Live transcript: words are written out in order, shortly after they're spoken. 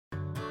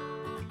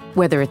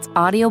Whether it's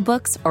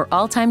audiobooks or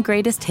all-time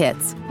greatest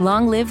hits,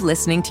 long live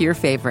listening to your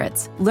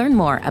favorites. Learn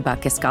more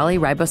about Kisqali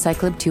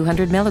Ribociclib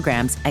 200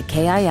 milligrams at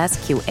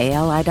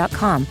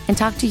KISQALI.com and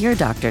talk to your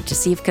doctor to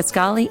see if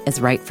Kisqali is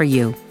right for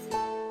you.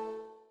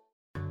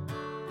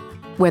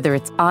 Whether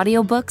it's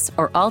audiobooks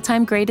or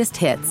all-time greatest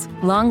hits,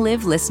 long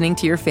live listening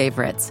to your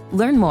favorites.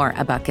 Learn more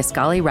about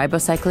Kisqali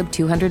Ribociclib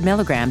 200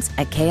 milligrams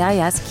at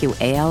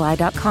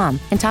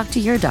KISQALI.com and talk to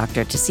your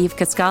doctor to see if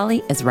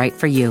Kisqali is right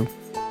for you.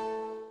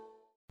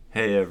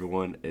 Hey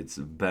everyone, it's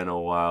been a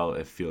while.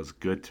 It feels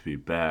good to be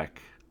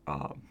back.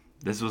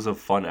 This was a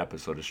fun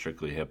episode of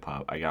Strictly Hip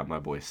Hop. I got my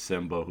boy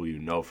Simba, who you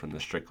know from the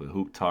Strictly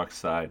Hoop Talk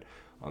side,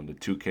 on the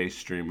 2K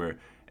streamer,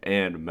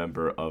 and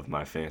member of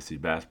my fantasy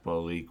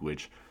basketball league,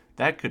 which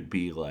that could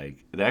be a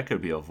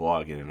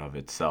vlog in and of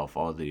itself.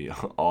 All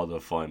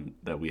the fun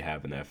that we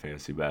have in that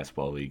fantasy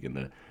basketball league and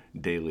the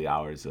daily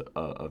hours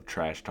of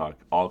trash talk,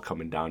 all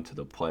coming down to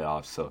the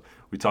playoffs. So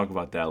we talk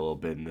about that a little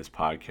bit in this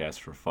podcast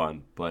for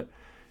fun, but.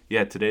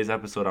 Yeah, today's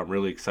episode I'm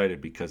really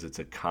excited because it's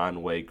a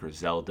Conway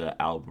Griselda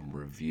album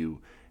review.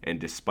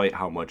 And despite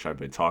how much I've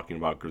been talking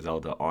about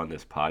Griselda on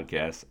this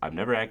podcast, I've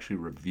never actually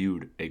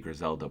reviewed a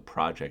Griselda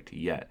project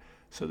yet.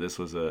 So this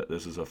was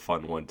a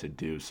fun one to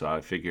do. So I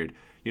figured,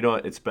 you know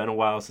what, it's been a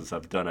while since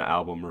I've done an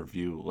album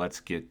review. Let's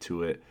get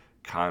to it.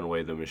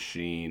 Conway the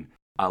Machine.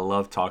 I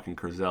love talking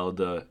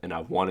Griselda, and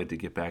I've wanted to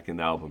get back in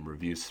the album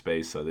review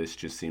space, so this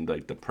just seemed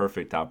like the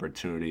perfect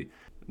opportunity.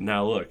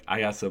 Now look,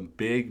 I got some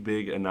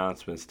big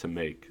announcements to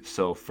make.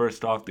 So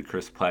first off, the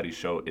Chris Platty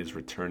Show is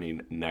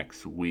returning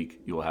next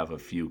week. You'll have a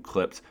few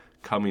clips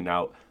coming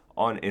out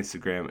on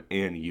Instagram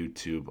and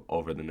YouTube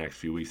over the next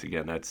few weeks.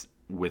 Again, that's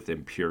with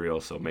Imperial,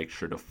 so make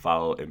sure to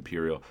follow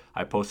Imperial.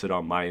 I posted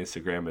on my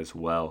Instagram as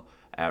well,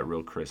 at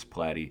Real Chris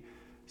Platty,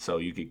 so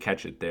you can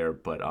catch it there,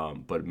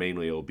 but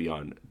mainly it'll be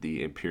on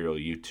the Imperial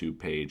YouTube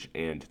page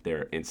and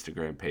their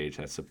Instagram page.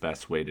 That's the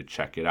best way to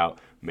check it out.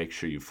 Make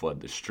sure you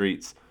flood the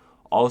streets.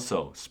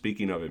 Also,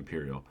 speaking of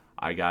Imperial,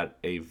 I got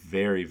a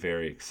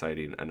very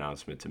exciting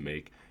announcement to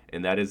make,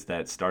 and that is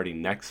that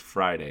starting next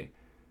Friday,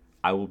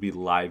 I will be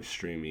live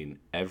streaming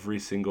every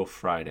single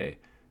Friday,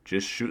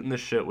 just shooting the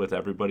shit with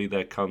everybody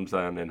that comes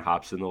on and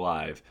hops in the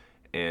live,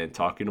 and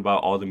talking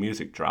about all the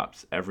music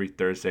drops. Every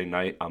Thursday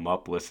night, I'm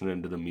up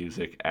listening to the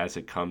music as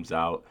it comes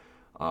out.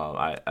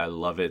 I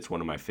love it. It's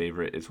one of my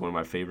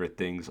favorite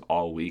things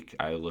all week.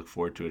 I look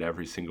forward to it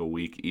every single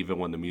week, even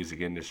when the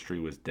music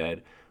industry was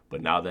dead.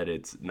 But now that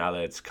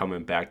it's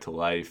coming back to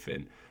life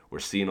and we're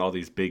seeing all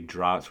these big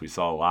drops, we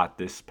saw a lot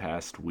this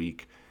past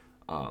week.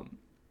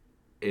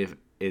 If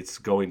it's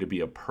going to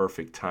be a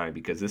perfect time,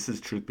 because this is,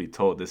 truth be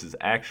told, this is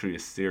actually a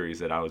series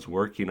that I was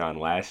working on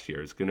last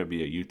year. It's going to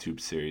be a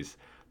YouTube series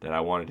that I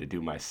wanted to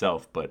do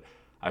myself, but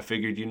I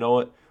figured, you know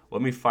what?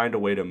 Let me find a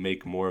way to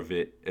make more of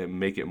it and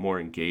make it more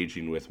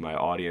engaging with my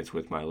audience,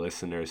 with my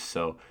listeners.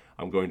 So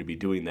I'm going to be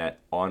doing that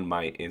on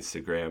my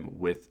Instagram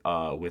with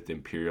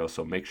Imperial.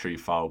 So make sure you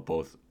follow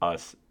both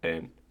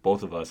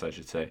of us, I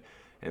should say,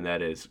 and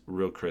that is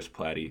Real Chris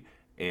Platty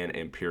and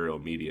Imperial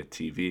Media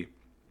TV.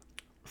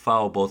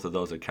 Follow both of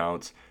those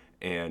accounts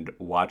and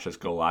watch us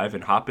go live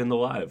and hop in the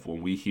live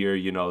when we hear,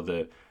 you know,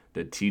 the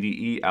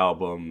TDE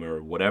album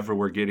or whatever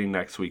we're getting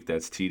next week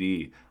that's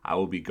TDE. I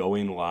will be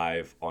going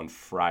live on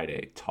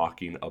Friday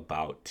talking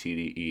about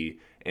TDE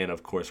and,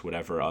 of course,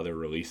 whatever other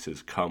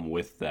releases come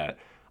with that.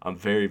 I'm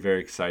very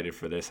excited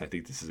for this. I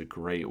think this is a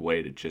great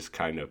way to just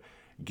kind of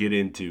get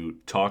into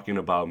talking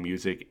about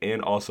music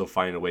and also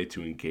find a way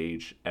to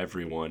engage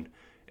everyone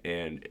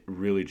and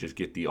really just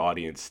get the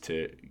audience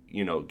to,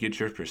 you know, get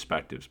your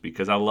perspectives,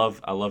 because I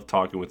love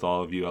talking with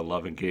all of you. I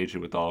love engaging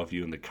with all of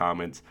you in the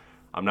comments.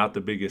 I'm not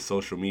the biggest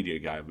social media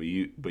guy, but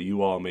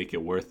you all make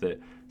it worth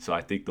it. So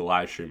I think the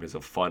live stream is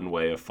a fun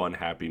way, a fun,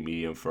 happy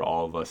medium for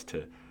all of us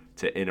to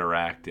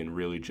interact and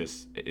really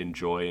just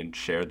enjoy and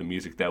share the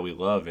music that we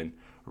love and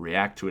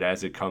react to it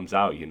as it comes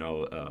out, you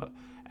know,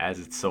 as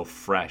it's so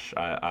fresh.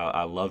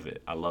 I love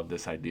it. I love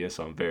this idea,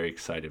 so I'm very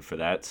excited for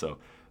that. So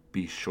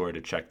be sure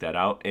to check that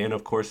out. And,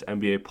 of course,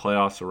 NBA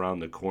playoffs around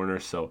the corner,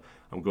 so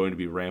I'm going to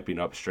be ramping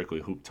up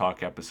Strictly Hoop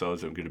Talk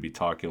episodes. I'm going to be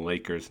talking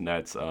Lakers,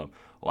 Nets, a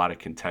lot of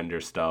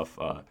contender stuff,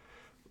 a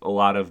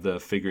lot of the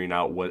figuring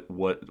out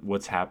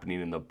what's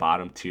happening in the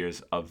bottom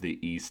tiers of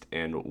the East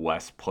and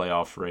West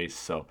playoff race.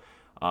 So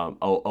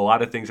a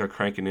lot of things are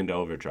cranking into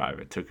overdrive.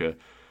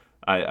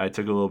 I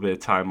took a little bit of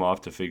time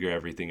off to figure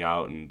everything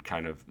out and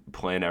kind of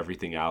plan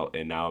everything out,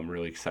 and now I'm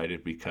really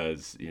excited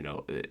because, you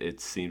know, it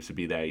seems to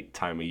be that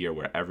time of year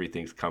where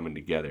everything's coming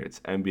together. It's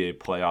NBA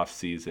playoff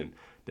season,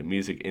 the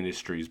music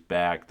industry's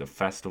back, the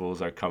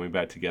festivals are coming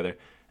back together.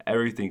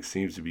 Everything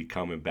seems to be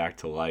coming back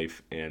to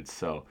life, and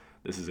so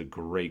this is a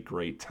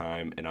great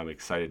time, and I'm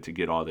excited to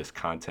get all this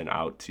content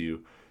out to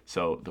you.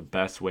 So the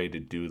best way to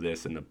do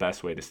this and the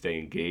best way to stay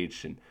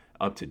engaged and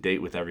up to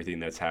date with everything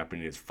that's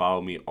happening is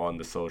follow me on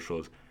the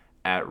socials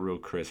at Real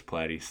Chris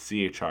Platty,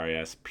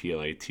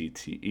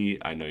 CHRISPLATTE.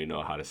 I know you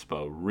know how to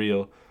spell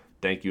real.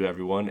 Thank you,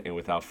 everyone. And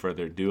without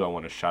further ado, I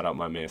want to shout out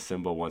my man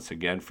Simba once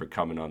again for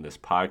coming on this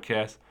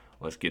podcast.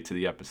 Let's get to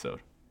the episode.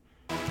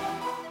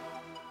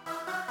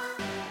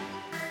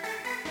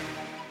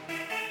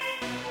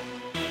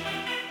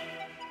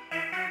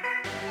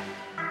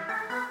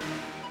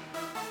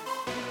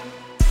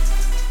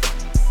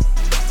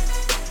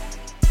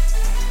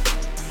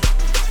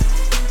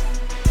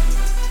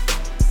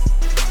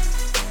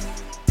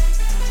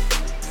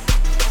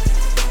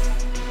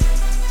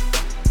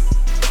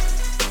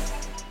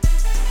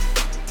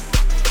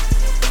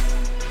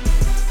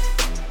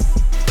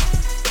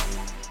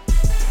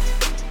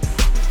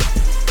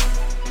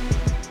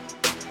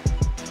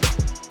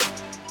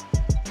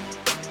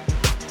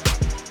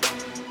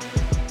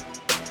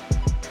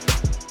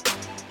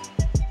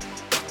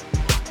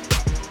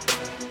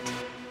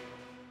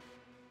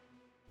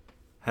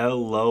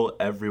 Hello,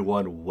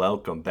 everyone.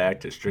 Welcome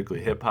back to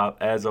Strictly Hip Hop.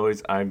 As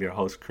always, I'm your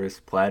host, Chris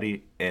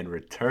Platty, and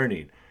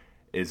returning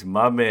is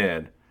my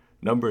man,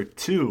 number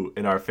 2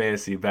 in our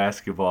fantasy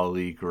basketball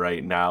league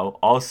right now.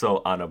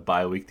 Also on a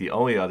bye week, the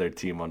only other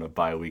team on a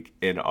bye week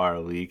in our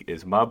league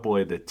is my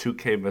boy, the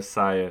 2K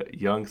Messiah,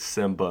 Young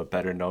Simba,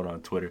 better known on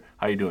Twitter.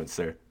 How you doing,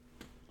 sir?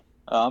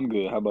 I'm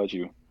good. How about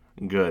you?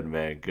 Good,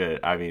 man. Good.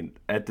 I mean,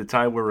 at the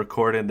time we're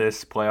recording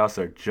this, playoffs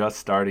are just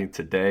starting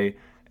today.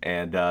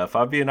 And if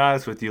I'm being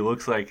honest with you,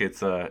 looks like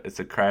it's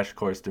a crash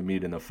course to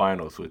meet in the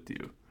finals with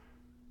you.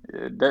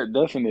 Yeah,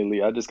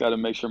 definitely. I just got to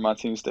make sure my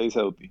team stays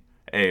healthy.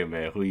 Hey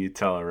man, who you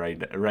telling right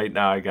now? Right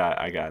now, I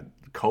got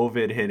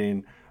COVID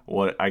hitting.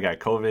 What I got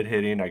COVID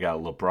hitting. I got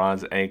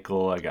LeBron's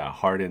ankle. I got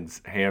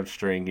Harden's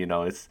hamstring. You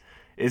know, it's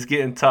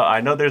getting tough.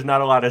 I know there's not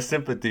a lot of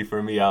sympathy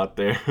for me out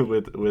there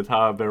with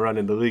how I've been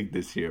running the league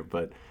this year,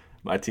 but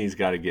my team's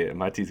got to get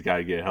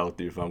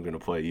healthy if I'm gonna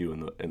play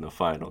you in the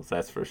finals.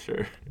 That's for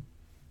sure.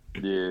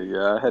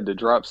 Yeah. I had to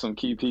drop some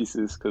key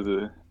pieces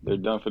because they're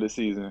done for the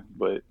season,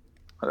 but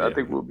I Yeah,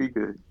 think man. we'll be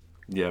good.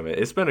 Yeah, man.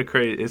 It's been a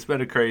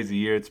crazy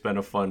year. It's been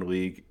a fun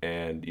league,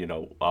 and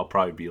I'll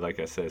probably be,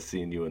 like I said,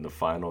 seeing you in the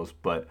finals.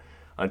 But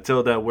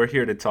until then, we're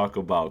here to talk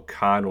about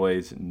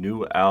Conway's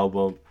new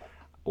album.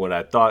 When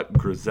I thought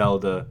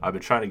Griselda, I've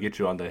been trying to get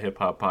you on the hip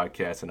hop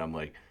podcast, and I'm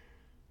like,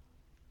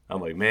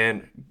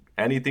 man,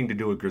 anything to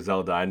do with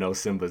Griselda, I know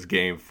Simba's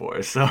game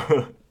for. So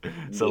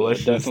Yeah,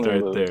 let's just definitely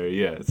start will. there.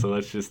 Yeah, so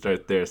let's just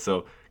start there.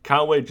 So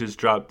Conway just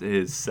dropped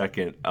his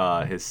second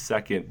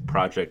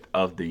project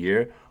of the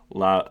year,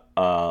 La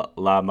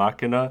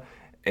Machina,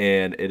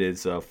 and it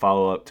is a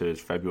follow up to his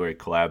February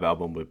collab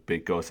album with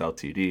Big Ghost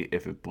Ltd.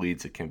 If it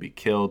bleeds, it can be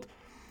killed.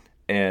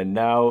 And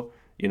now,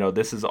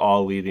 this is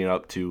all leading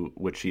up to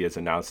which he has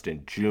announced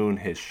in June,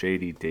 his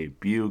Shady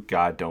debut,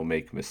 God Don't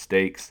Make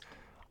Mistakes.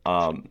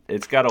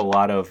 It's got a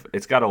lot of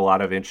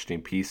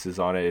interesting pieces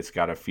on it. It's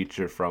got a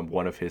feature from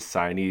one of his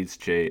signees,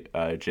 Jay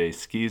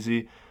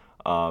Skeezy.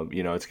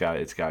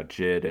 It's got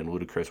Jid and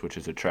Ludacris, which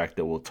is a track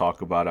that we'll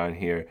talk about on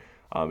here.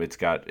 It's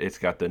got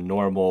the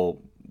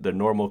normal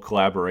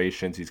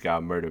collaborations. He's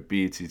got Murder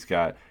Beats. He's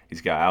got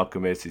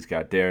Alchemist. He's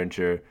got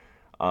Derringer.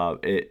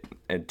 It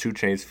and Two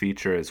Chainz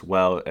feature as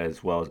well,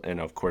 and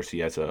of course he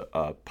has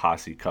a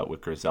posse cut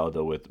with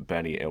Griselda with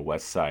Benny and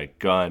Westside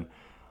Gun.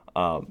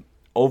 Um,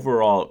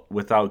 Overall,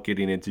 without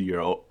getting into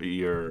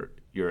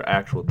your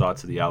actual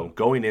thoughts of the album,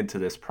 going into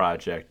this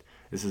project,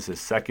 this is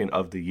his second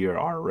of the year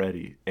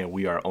already, and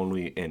we are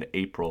only in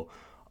April.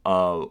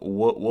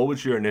 What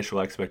was your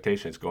initial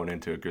expectations going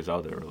into a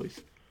Griselda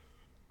release?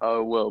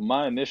 Well,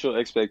 my initial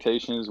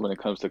expectations when it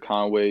comes to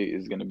Conway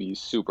is going to be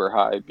super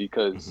high Hmm.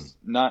 because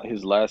not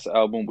his last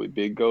album with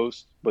Big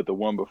Ghost, but the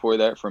one before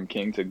that, From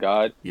King to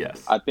God.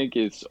 Yes. I think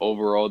it's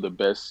overall the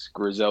best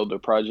Griselda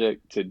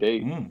project to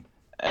date, Mm.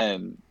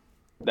 and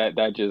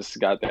that just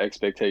got the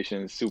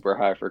expectations super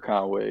high for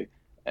Conway,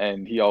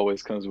 and he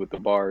always comes with the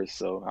bars,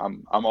 so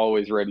I'm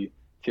always ready to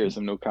hear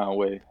some new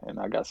Conway, and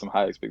I got some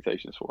high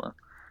expectations for him.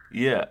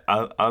 Yeah,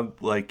 I'm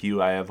like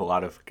you. I have a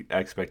lot of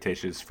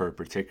expectations for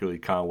particularly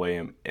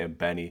Conway and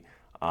Benny.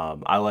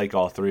 I like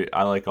all three.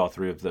 I like all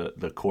three of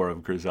the core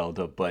of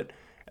Griselda, but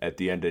at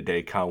the end of the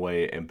day,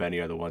 Conway and Benny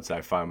are the ones that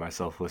I find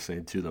myself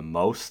listening to the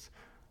most.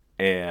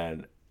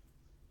 And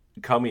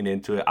coming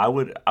into it, I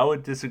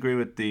would disagree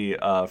with the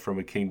From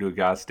a King to a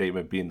God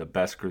statement being the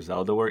best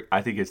Griselda work.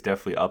 I think it's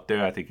definitely up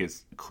there. I think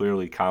it's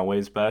clearly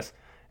Conway's best,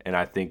 and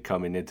I think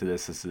coming into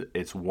this,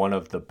 it's one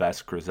of the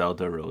best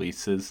Griselda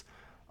releases,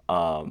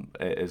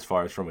 as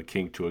far as From a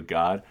King to a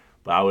God.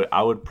 But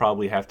I would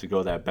probably have to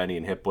go that Benny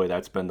and Hit Boy.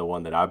 That's been the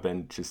one that I've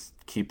been just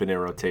keeping in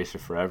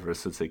rotation forever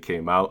since it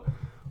came out.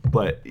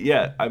 But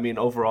yeah, I mean,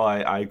 overall,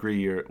 I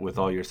agree with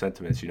all your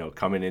sentiments.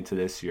 Coming into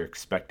this, you're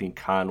expecting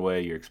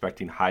Conway, you're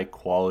expecting high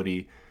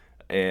quality,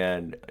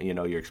 and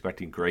you're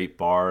expecting great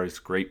bars,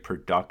 great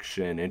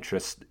production,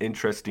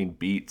 interesting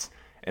beats,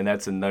 and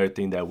that's another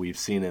thing that we've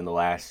seen in the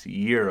last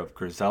year of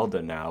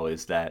Griselda. Now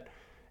is that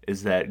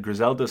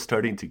Griselda's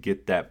starting to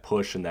get that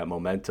push and that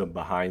momentum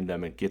behind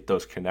them and get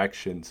those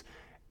connections,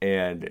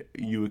 and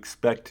you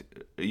expect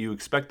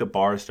the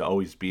bars to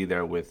always be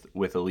there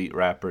with elite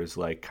rappers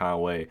like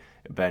Conway,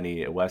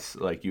 Benny,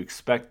 West. Like you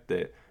expect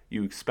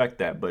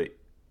that, but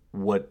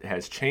what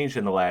has changed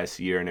in the last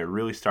year, and it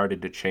really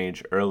started to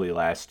change early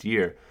last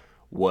year,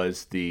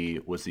 was the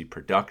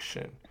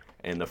production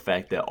and the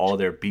fact that all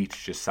their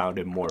beats just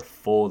sounded more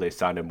full. They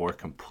sounded more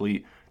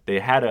complete. They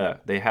had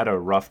a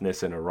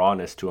roughness and a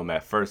rawness to them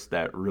at first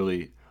that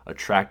really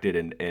attracted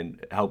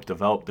and helped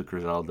develop the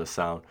Griselda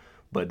sound.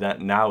 But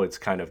that now it's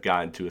kind of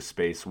gotten to a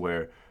space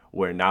where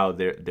now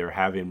they're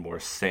having more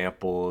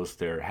samples,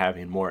 they're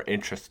having more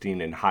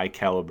interesting and high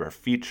caliber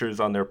features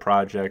on their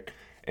project,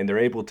 and they're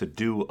able to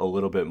do a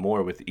little bit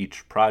more with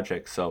each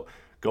project. So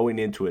going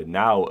into it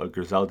now, a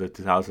Griselda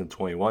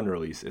 2021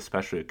 release,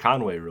 especially a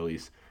Conway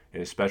release,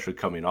 and especially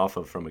coming off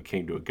of From a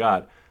King to a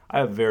God, I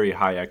have very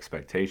high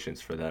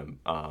expectations for them.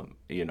 And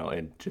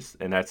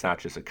that's not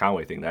just a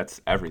Conway thing.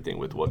 That's everything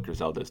with what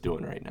Griselda is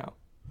doing right now.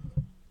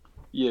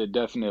 Yeah,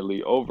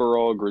 definitely.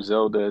 Overall,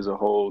 Griselda as a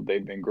whole,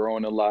 they've been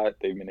growing a lot.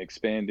 They've been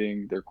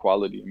expanding their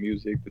quality of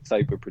music, the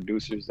type of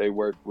producers they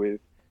work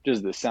with,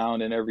 just the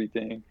sound and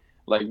everything.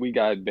 Like we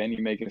got Benny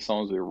making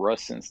songs with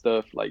Russ and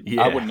stuff. Like I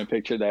Yeah, wouldn't have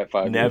pictured that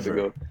 5 years never,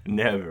 ago.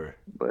 never.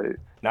 But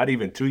Not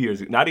even 2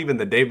 years, not even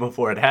the day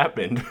before it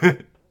happened.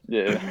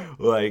 yeah,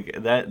 Like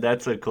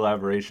that's a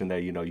collaboration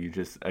that you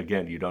just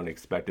again you don't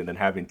expect. And then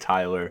having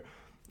Tyler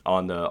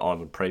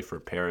on Pray for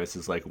Paris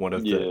is like one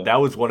of the yeah, that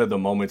was one of the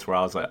moments where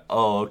I was like,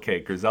 oh, okay,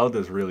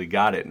 Griselda's really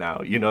got it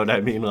now. You know what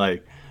I mean?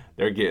 Like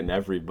they're getting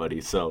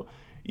everybody. So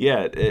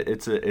yeah,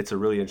 it's a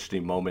really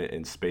interesting moment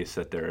in space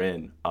that they're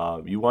in.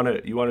 You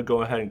wanna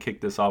go ahead and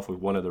kick this off with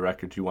one of the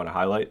records you want to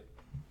highlight?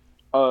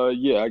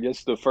 yeah. I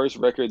guess the first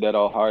record that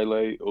I'll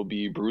highlight will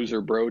be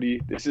Bruiser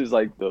Brody. This is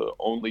like the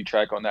only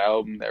track on the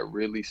album that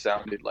really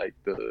sounded like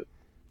the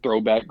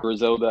throwback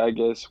Griselda, I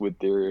guess, with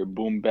their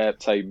boom bap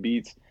type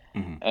beats.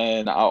 Hmm.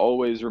 And I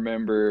always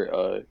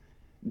remember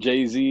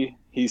Jay Z.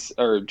 He's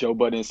or Joe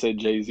Budden said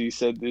Jay Z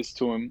said this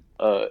to him,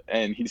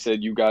 and he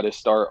said you got to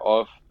start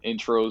off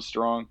intros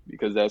strong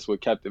because that's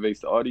what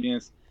captivates the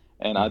audience.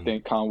 And I Hmm.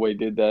 think Conway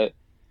did that.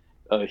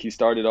 He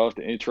started off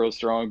the intro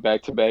strong,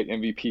 back to back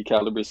MVP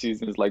caliber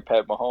seasons like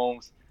Pat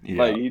Mahomes.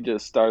 Like Yeah. he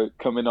just started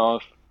coming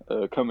off,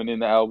 coming in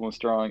the album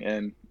strong,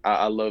 and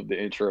I love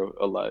the intro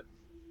a lot.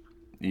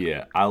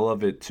 Yeah, I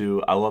love it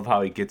too. I love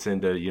how he gets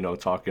into,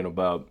 talking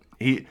about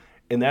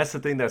and that's the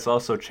thing that's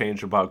also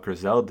changed about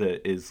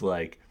Griselda is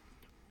like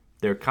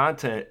their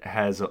content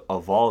has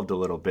evolved a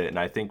little bit, and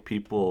I think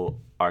people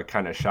are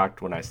kind of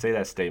shocked when I say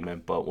that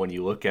statement, but when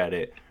you look at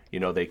it,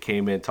 they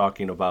came in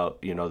talking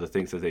about, the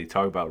things that they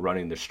talk about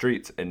running the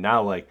streets, and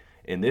now like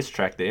in this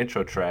track, the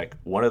intro track,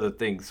 one of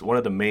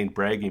the main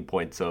bragging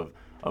points of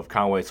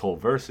Conway's whole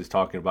verse is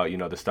talking about,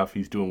 the stuff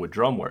he's doing with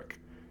drum work,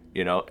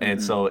 and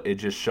Hmm. so it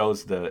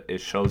shows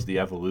the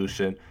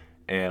evolution,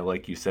 and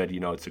like you said,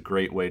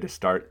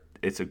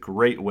 it's a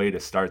great way to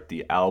start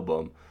the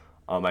album.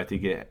 I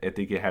think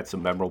it had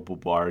some memorable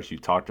bars. You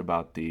talked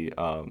about the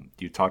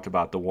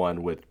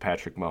one with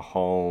Patrick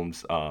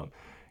Mahomes.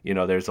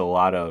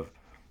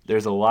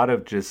 There's a lot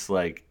of just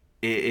like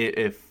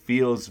it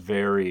feels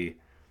very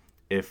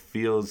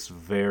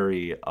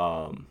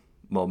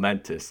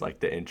momentous, like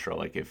the intro.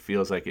 Like it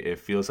feels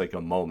like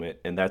a moment,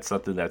 and that's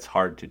something that's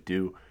hard to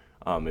do,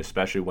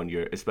 especially when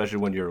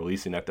you're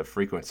releasing at the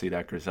frequency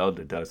that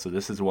Griselda does. So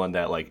this is one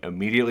that like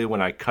immediately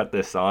when I cut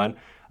this on,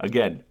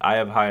 again, I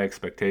have high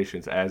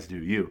expectations, as do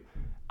you.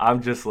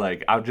 I'm just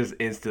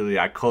instantly.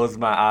 I close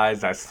my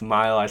eyes, I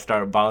smile, I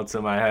start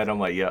bouncing my head. I'm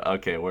like, yeah,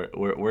 okay,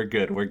 we're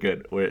good, we're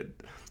good.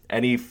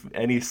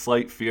 Any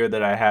slight fear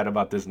that I had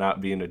about this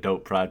not being a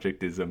dope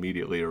project is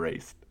immediately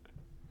erased.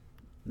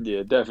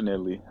 Yeah,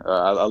 definitely.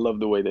 I love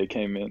the way they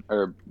came in,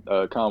 or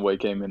Conway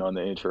came in on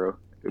the intro.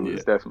 It Yeah,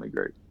 was definitely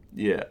great.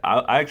 yeah.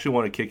 I actually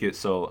want to kick it,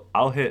 so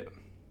I'll hit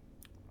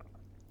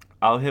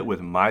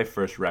with my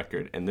first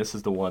record, and this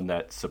is the one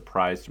that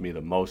surprised me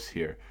the most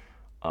here.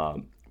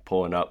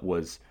 Pulling up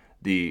was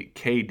the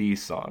KD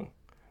song,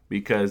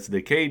 because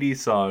the KD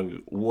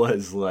song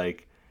was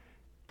like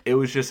it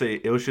was just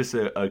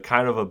a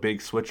kind of a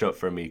big switch up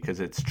for me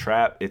because it's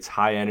trap, it's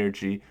high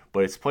energy,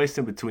 but it's placed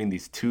in between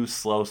these two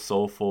slow,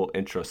 soulful,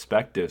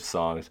 introspective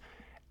songs,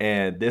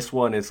 and this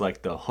one is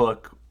like the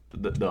hook.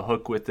 The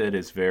hook with it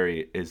is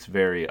very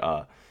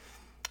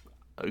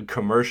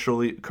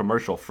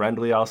commercial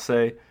friendly, I'll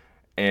say.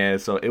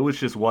 And so it was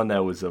just one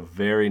that was a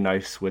very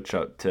nice switch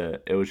up to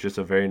it was just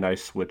a very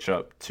nice switch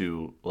up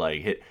to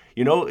like hit.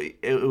 It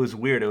was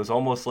weird. It was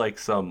almost like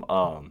some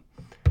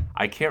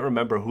I can't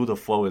remember who the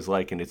flow is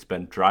like, and it's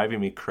been driving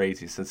me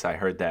crazy since I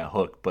heard that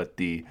hook. But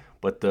the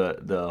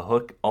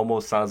hook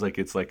almost sounds like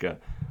it's like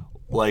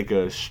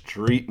a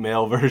street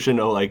male version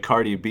of like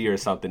Cardi B or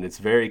something. It's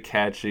very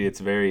catchy. It's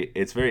very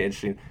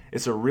interesting.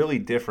 It's a really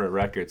different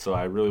record. So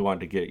I really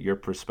wanted to get your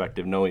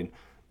perspective, knowing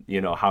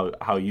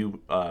how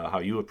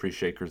you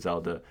appreciate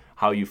Griselda,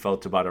 how you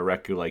felt about a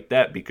record like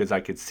that, because I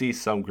could see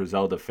some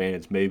Griselda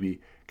fans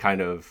maybe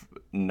kind of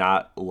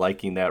not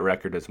liking that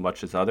record as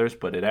much as others,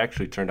 but it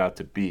actually turned out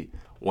to be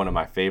one of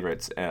my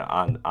favorites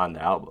on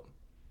the album.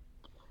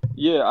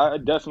 Yeah, I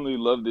definitely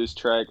love this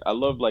track. I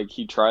love like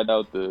he tried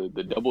out the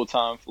double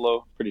time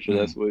flow. Pretty sure Hmm.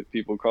 that's what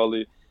people call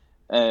it.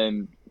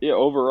 And yeah,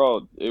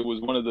 overall, it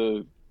was one of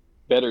the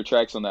better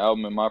tracks on the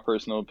album in my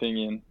personal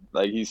opinion.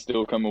 Like he's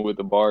still coming with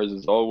the bars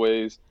as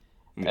always,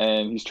 Yeah,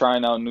 and he's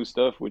trying out new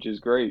stuff, which is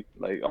great.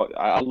 Like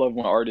I love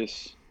when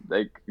artists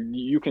like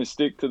you can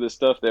stick to the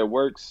stuff that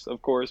works,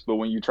 of course, but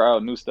when you try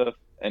out new stuff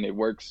and it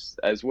works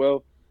as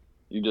well,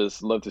 you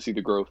just love to see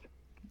the growth.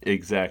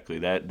 exactly.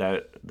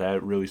 That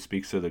really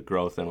speaks to the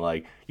growth, and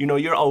like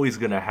you're always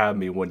gonna have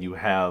me when you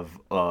have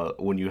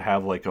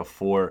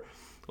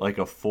like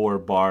a four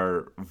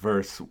bar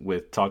verse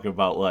with talking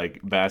about like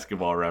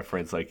basketball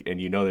reference, like, and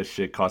this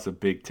shit costs a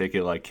big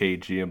ticket, like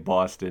KG in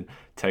Boston,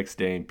 Tex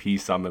Day in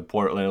Peace, I'm in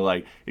Portland.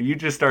 Like if you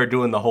just start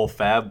doing the whole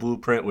Fab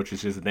blueprint, which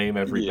is just name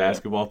every Yeah.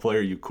 basketball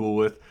player you cool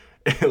with,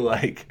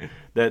 like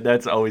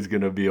that's always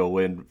gonna be a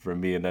win for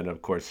me. And then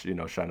of course,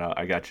 shout out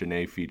I Got Your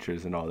Name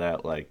features and all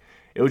that. Like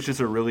it was just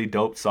a really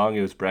dope song.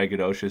 It was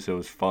braggadocious, it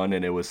was fun,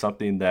 and it was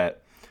something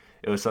that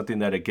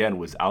again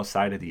was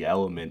outside of the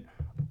element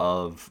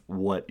of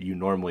what you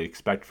normally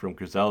expect from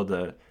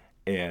Griselda.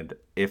 And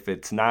if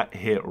it's not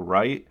hit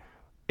right,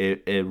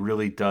 it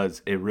really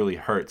does, it really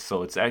hurts.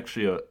 So it's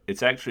actually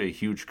a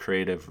huge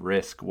creative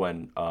risk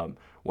when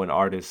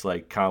artists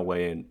like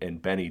Conway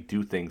and Benny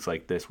do things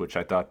like this, which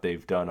I thought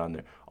they've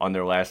done on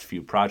their last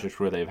few projects,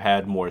 where they've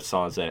had more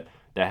songs that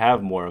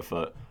have more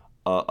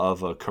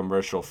of a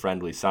commercial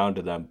friendly sound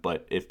to them.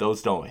 But if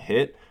those don't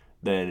hit,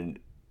 then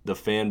the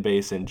fan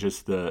base and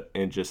just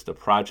the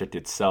project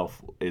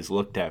itself is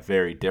looked at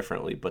very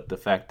differently. But the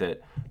fact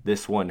that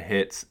this one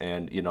hits,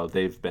 and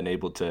they've been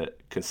able to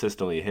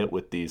consistently hit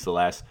with these the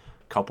last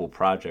couple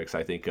projects,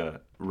 I think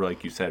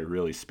like you said,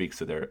 really speaks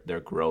to their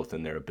growth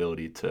and their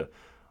ability to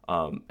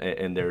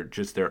and their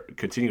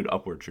continued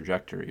upward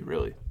trajectory,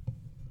 really.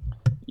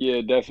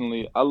 Yeah,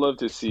 definitely. I love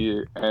to see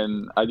it.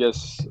 And I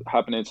guess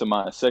hopping into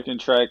my second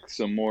track,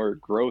 some more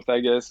growth, I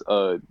guess.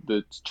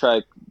 The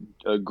track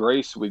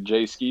Grace with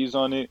Jay Skis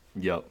on it.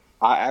 Yep.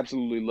 I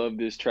absolutely love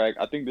this track.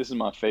 I think this is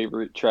my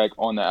favorite track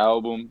on the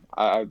album.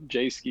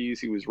 Jay Skis,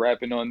 he was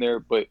rapping on there,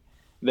 but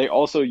they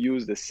also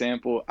used a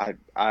sample.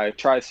 I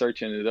tried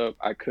searching it up.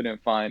 I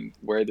couldn't find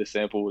where the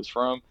sample was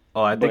from.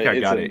 Oh, I think I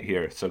got it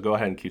here. So go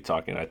ahead and keep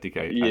talking. I think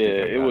I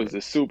it was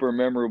a super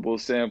memorable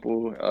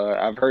sample.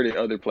 I've heard it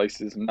other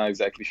places. I'm not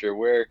exactly sure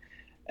where.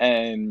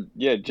 And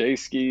yeah, Jay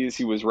Skis,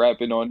 he was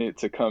rapping on it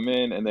to come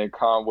in, and then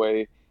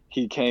Conway,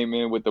 he came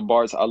in with the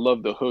bars. I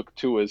love the hook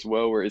too as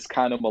well, where it's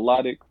kind of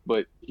melodic,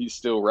 but he's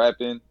still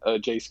rapping.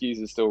 Jay Skis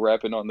is still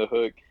rapping on the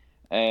hook,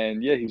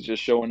 and yeah, he's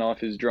just showing off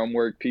his drum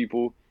work,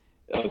 people,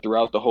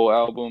 throughout the whole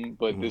album.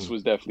 But this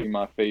was definitely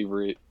my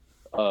favorite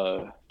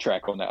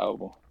track on the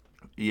album.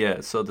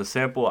 Yeah, so the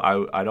sample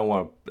I don't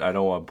want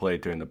to play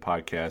it during the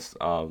podcast,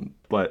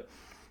 but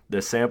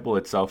the sample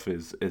itself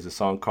is a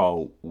song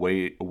called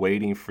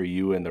 "Waiting for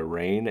You in the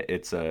Rain."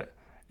 It's a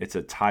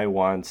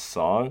Taiwan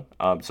song,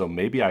 so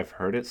maybe I've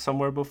heard it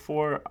somewhere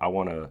before. I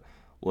want to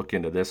look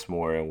into this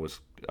more, and was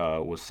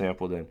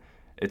sampled in.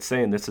 It's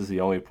saying this is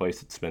the only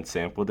place it's been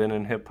sampled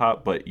in hip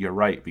hop, but you're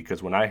right,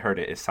 because when I heard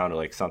it, it sounded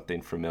like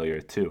something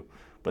familiar too.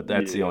 But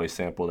that's the only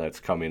sample that's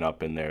coming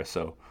up in there.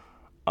 So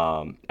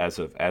as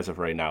of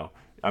right now,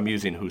 I'm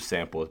using Who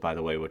Sampled, by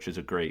the way, which is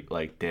a great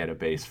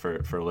database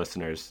for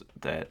listeners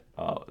that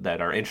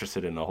are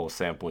interested in the whole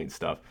sampling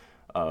stuff.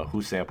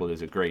 Who Sampled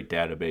is a great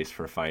database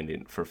for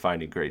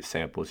finding great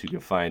samples. You can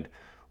find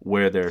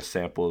where they're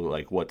sampled,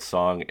 like what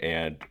song,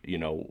 and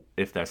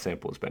if that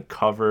sample has been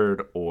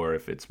covered or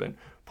if it's been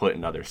put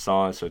in other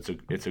songs. So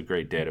it's a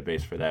great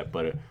database for that.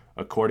 But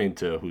according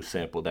to Who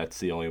Sampled, that's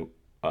the only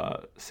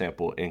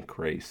sample in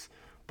Grace.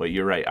 But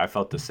you're right, I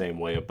felt the same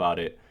way about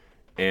it.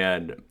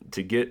 And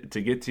to get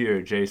to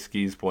your Jay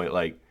Skis point,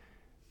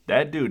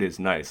 that dude is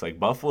nice.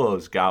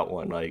 Buffalo's got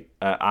one.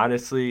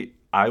 Honestly,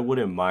 I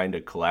wouldn't mind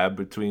a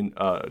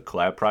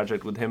collab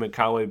project with him and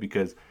Conway,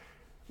 because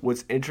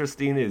what's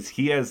interesting is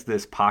he has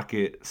this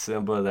pocket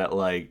Simba that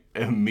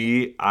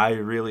I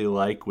really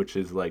like, which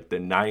is the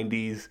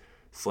 90s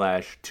 /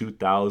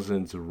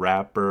 2000s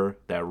rapper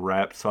that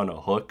raps on a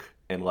hook,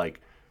 and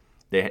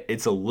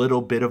it's a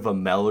little bit of a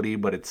melody,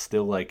 but it's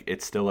still like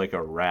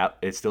a rap.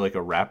 It's still like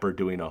a rapper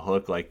doing a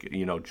hook.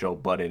 Joe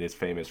Budden is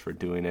famous for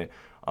doing it.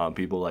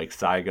 People like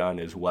Saigon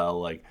as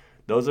well.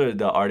 Those are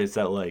the artists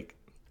that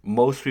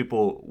most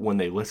people, when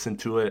they listen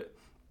to it,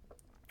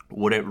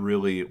 wouldn't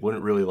really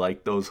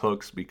like those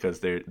hooks,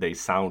 because they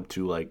sound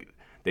too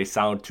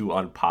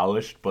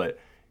unpolished. But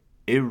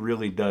it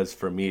really does,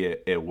 for me.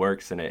 It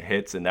works and it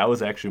hits. And that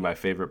was actually my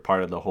favorite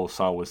part of the whole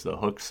song, was the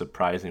hook,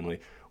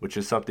 surprisingly. Which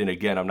is something,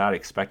 again, I'm not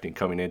expecting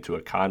coming into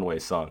a Conway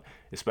song,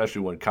 especially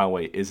when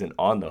Conway isn't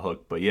on the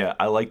hook. But yeah,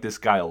 I like this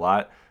guy a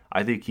lot.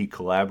 I think he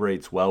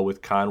collaborates well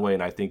with Conway,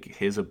 and I think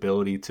his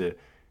ability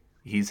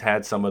he's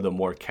had some of the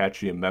more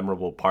catchy and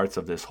memorable parts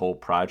of this whole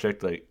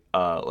project, like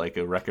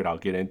a record I'll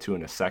get into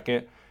in a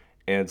second.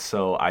 And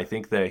so I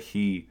think that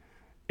he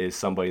is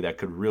somebody that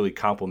could really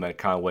complement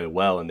Conway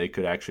well, and they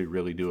could actually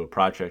really do a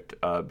project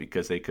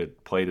because they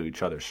could play to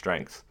each other's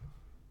strengths.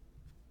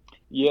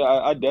 Yeah,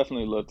 I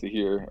definitely love to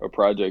hear a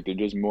project or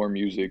just more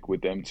music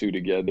with them two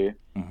together.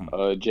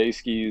 Jay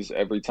Skis,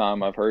 every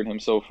time I've heard him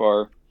so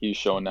far, he's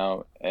shown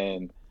out,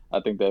 and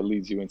I think that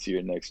leads you into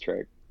your next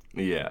track.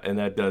 Yeah, and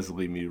that does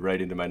lead me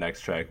right into my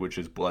next track, which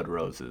is Blood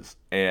Roses.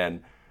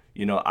 And,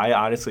 I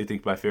honestly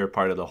think my favorite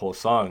part of the whole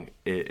song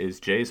is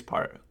Jay's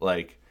part.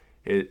 The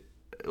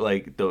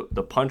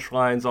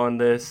punchlines on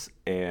this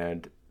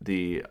and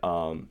the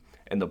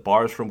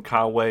bars from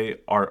Conway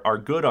are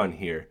good on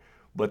here.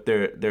 But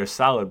they're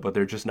solid, but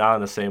they're just not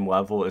on the same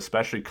level,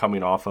 especially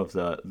coming off of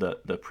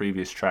the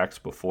previous tracks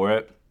before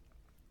it.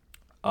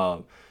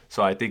 So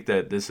I think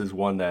that this is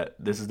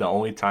the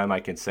only time I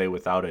can say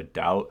without a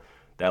doubt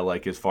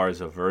that as far as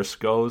a verse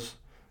goes,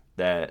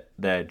 that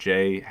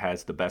Jay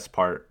has the best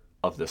part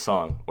of the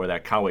song, or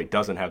that Conway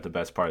doesn't have the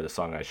best part of the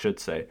song, I should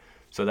say.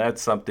 So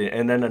that's something.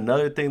 And then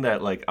another thing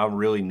that I'm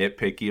really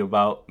nitpicky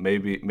about,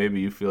 maybe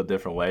you feel a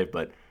different way,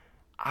 but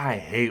I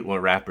hate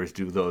when rappers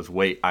do those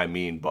wait, I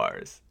mean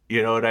bars.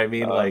 You know what I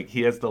mean? Uh, Like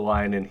he has the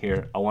line in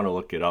here. I want to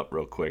look it up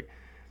real quick.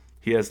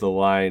 He has the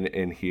line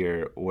in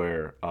here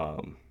where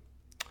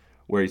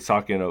he's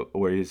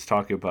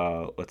talking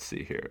about, let's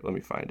see here. Let me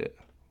find it.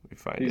 Let me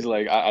find he's it.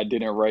 like, I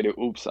didn't write it.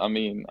 Oops, I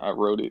mean, I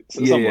wrote it.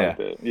 So, Yeah, something yeah. like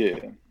that.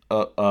 Yeah.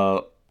 Uh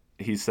uh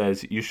he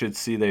says you should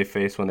see their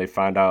face when they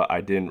find out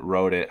I didn't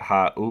wrote it.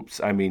 Ha,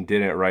 oops, I mean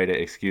didn't write it.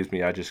 Excuse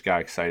me, I just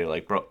got excited.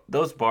 Like, bro,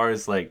 those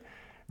bars, like,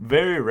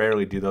 very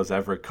rarely do those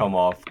ever come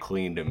off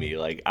clean to me.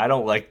 Like, I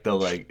don't like the,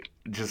 like,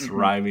 just Hmm.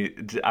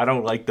 rhyming. I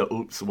don't like the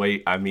oops,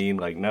 wait, I mean,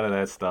 like, none of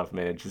that stuff,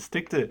 man. Just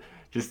stick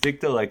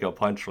to like a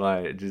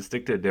punchline. Just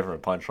stick to a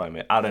different punchline,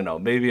 man. I don't know.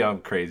 Maybe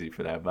I'm crazy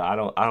for that, but I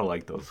don't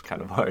like those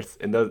kind of bars,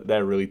 and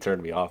that really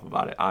turned me off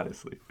about it,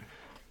 honestly.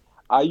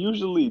 I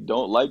usually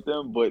don't like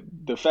them, but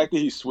the fact that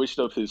he switched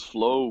up his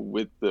flow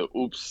with the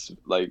oops,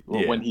 like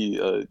when Yeah, he,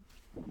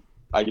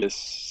 I guess,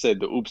 said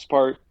the oops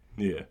part,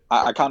 yeah.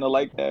 I kind of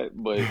like that,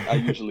 but I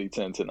usually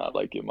tend to not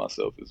like it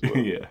myself as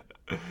well. Yeah,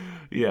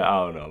 yeah.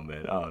 I don't know,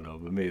 man. I don't know,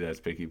 but maybe that's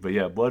picky. But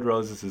yeah, Blood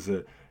Roses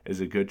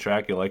is a good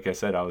track, and like I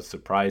said, I was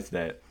surprised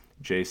that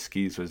Jay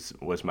Skis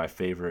was my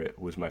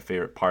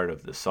favorite part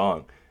of the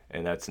song,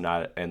 and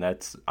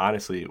that's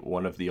honestly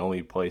one of the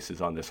only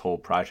places on this whole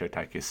project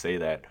I could say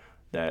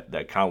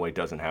that Conway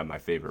doesn't have my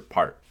favorite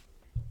part.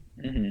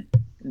 Hmm.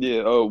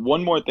 Yeah.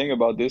 One more thing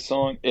about this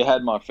song, it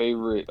had my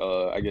favorite,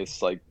 I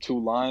guess, like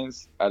two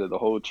lines out of the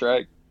whole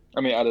track.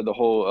 I mean, out of the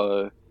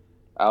whole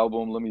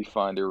album. Let me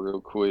find it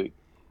real quick.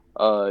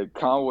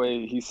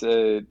 Conway, he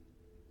said,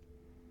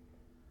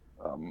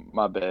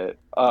 my bad.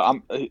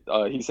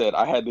 He said,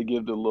 I had to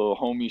give the little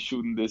homie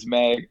shooting this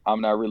mag.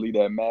 I'm not really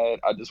that mad.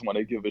 I just want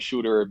to give a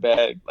shooter a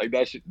bag. Like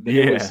that shit,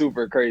 it was Yeah,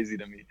 super crazy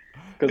to me.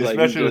 Cause like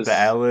he especially with the just,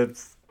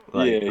 ad-libs,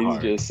 yeah, like he's hard.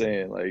 just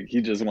saying like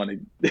he just want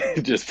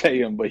to just pay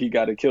him, but he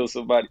got to kill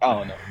somebody. I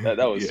don't know.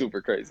 That was Yeah.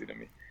 super crazy to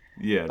me.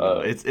 Yeah, no,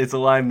 Uh, it's a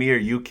line me or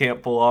you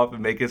can't pull off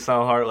and make it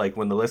sound hard. Like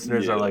when the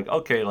listeners are yeah, like,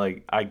 okay,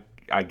 like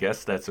I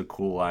guess that's a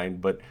cool line,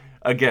 but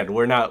again,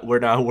 we're not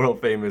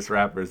world famous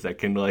rappers that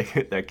can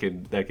like that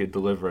can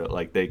deliver it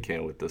like they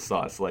can with the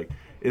sauce. Like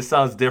it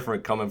sounds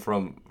different coming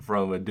from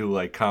a dude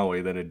like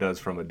Conway than it does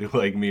from a dude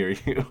like me or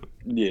you.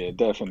 yeah,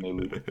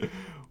 definitely.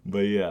 But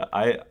yeah,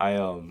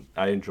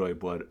 I enjoy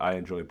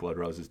Blood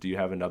Roses. Do you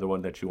have another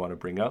one that you want to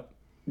bring up?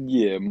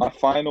 Yeah, my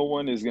final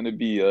one is gonna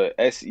be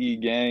SE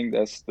Gang.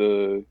 That's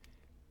the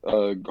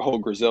whole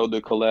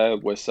Griselda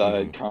collab,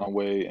 Hmm. Westside,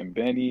 Conway, and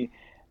Benny.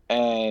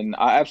 And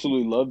I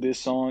absolutely love this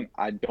song.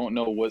 I don't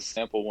know what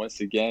sample,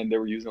 once again, they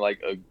were using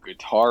like a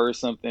guitar or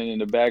something in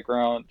the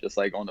background, just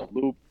like on a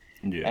loop.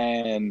 Yeah,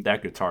 And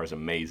that guitar is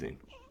amazing.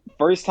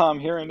 first time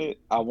hearing it,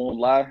 I won't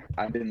lie,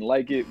 I didn't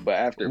like it, but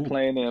after Ooh.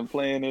 playing it and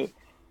playing it,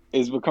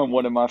 it's become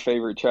one of my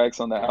favorite tracks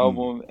on the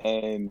Mm. album.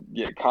 And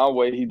yeah,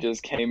 Conway, he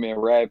just came in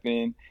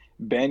rapping.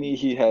 Benny,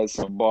 he has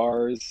some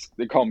bars.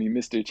 They call me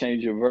Mr.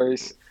 Change Your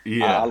Verse.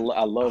 Yeah,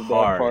 I love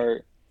that hard.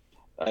 part.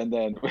 And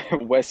then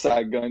West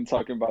Side Gun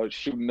talking about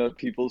shooting up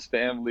people's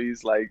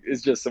families. Like,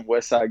 it's just some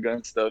West Side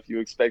Gun stuff. You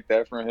expect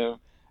that from him.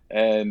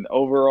 And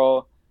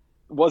overall,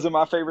 wasn't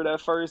my favorite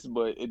at first,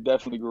 but it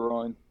definitely grew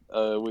on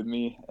with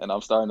me, and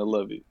I'm starting to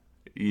love it.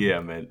 Yeah,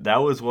 man. That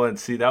was one.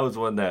 See, that was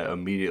one that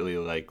immediately,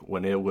 like,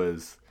 when it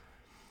was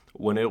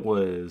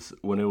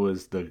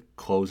the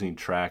closing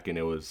track and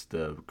it was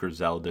the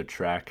Griselda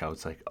track, I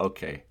was like,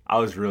 okay. I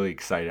was really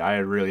excited. I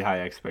had really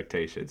high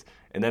expectations.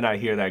 And then I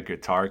hear that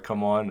guitar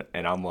come on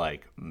and I'm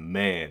like,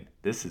 man,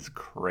 this is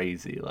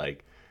crazy.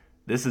 Like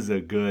this is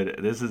a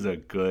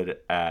good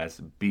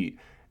ass beat.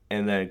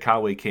 And then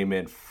Conway came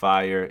in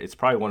fire. It's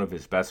probably one of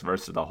his best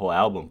verses of the whole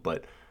album,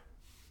 but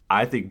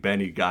I think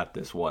Benny got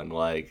this one.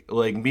 Like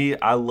me,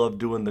 I love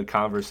doing the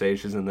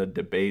conversations and the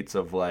debates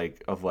of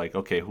like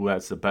okay, who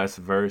has the best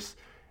verse?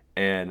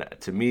 And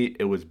to me,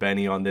 it was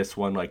Benny on this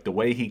one. Like the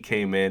way he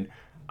came in,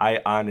 I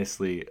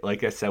honestly,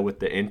 like I said with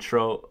the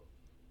intro,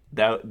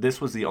 that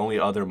this was the only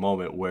other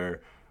moment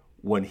where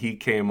when he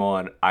came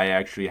on, I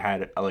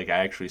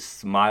actually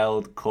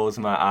smiled, closed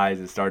my eyes,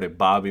 and started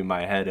bobbing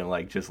my head and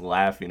like just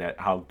laughing at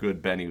how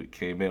good Benny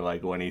came in.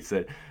 Like when he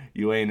said,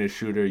 "You ain't a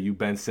shooter, you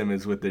Ben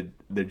Simmons with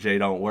the J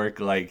don't work."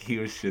 Like he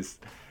was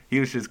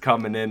just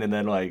coming in, and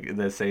then like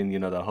they're saying,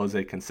 the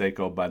Jose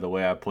Canseco, by the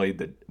way I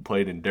played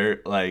in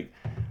dirt. Like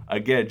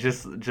again,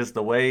 just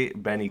the way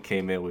Benny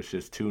came in was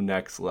just too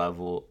next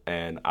level,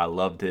 and I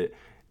loved it.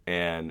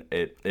 And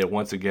it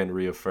once again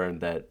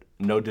reaffirmed that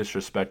no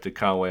disrespect to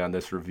Conway on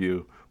this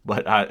review,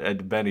 but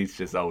Benny's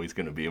just always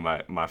going to be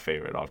my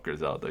favorite off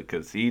Griselda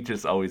because he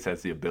just always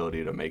has the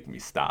ability to make me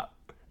stop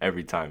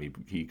every time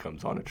he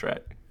comes on a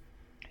track.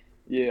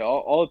 Yeah,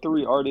 all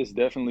three artists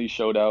definitely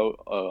showed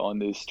out on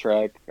this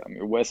track. I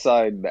mean, West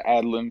Side, the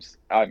ad libs.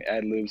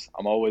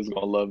 I'm always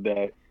gonna love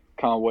that.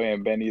 Conway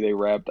and Benny, they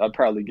rapped. I'd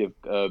probably give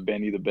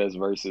Benny the best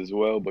verse as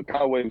well, but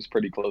Conway was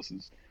pretty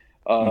closest.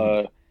 Hmm.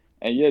 Uh,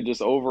 and yeah,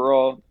 just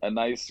overall a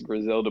nice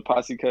Griselda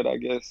posse cut, I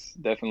guess.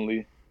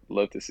 Definitely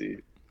love to see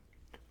it.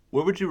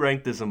 where would you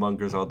rank this among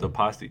Griselda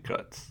posse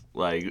cuts?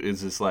 Like,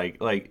 is this like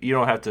you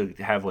don't have to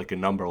have like a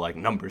number like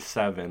number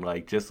 7,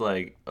 like just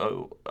like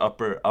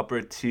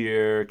upper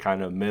tier,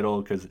 kind of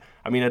middle? Because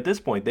I mean, at this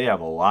point, they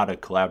have a lot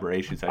of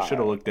collaborations. I should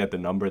have looked at the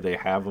number they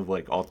have of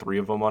like all 3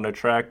 of them on a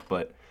track,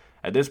 but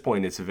at this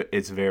point,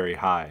 it's very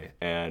high,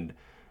 and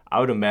I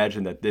would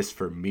imagine that this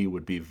for me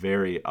would be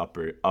very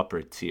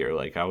upper tier.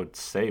 Like I would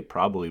say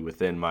probably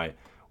within my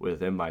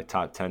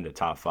top 10 to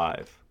top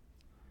 5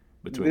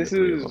 between This the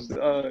 3 of is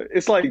them.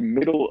 it's like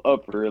middle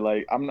upper.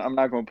 Like I'm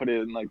not gonna put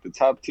it in like the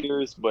top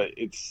tiers, but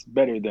it's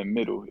better than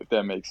middle, if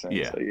that makes sense.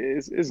 Yeah. Like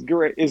it's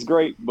great. It's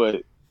great,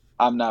 but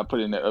I'm not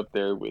putting it up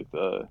there with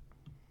the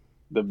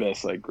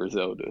best like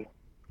Griselda.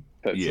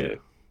 That's Yeah.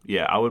 it.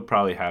 Yeah, I would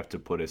probably have to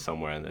put it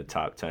somewhere in the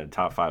top 10.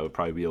 Top 5 would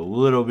probably be a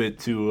little bit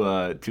too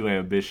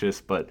ambitious,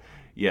 but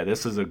yeah,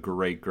 this is a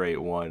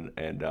great one.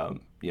 And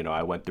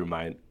I went through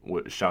mine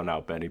shouting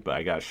out Benny, but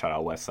I got to shout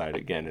out Westside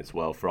again as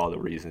well for all the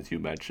reasons you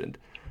mentioned.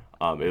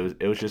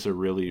 It was just a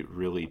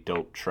really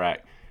dope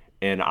track.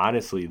 And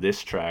honestly,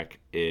 this track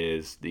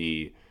is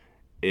the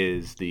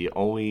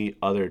only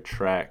other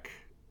track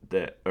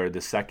that, or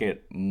the second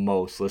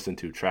most listened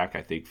to track,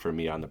 I think, for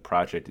me on the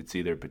project. It's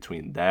either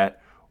between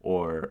that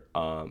or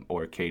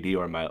KD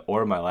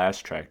or my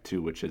last track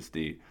too, which is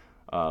the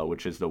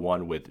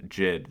one with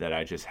Jid that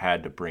I just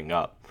had to bring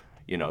up.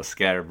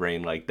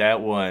 Scatterbrain, like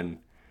that one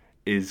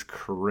is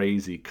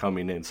crazy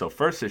coming in. So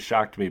first it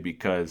shocked me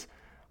because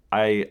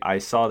I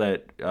saw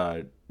that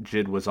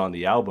Jid was on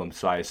the album,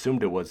 so I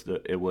assumed it was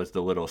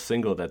the little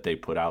single that they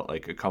put out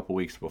like a couple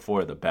weeks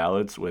before, the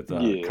ballads with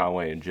Yeah.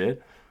 Conway and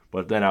Jid.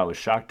 But then I was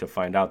shocked to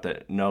find out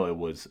that no, it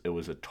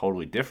was a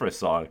totally different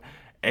song,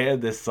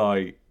 and this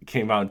song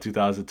came out in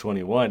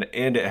 2021,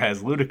 and it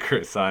has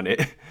Ludacris on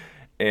it,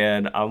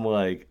 and I'm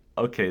like,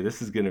 okay,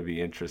 this is gonna be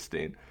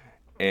interesting.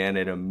 And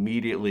it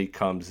immediately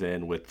comes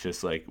in with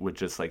just like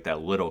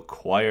that little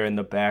choir in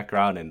the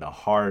background and the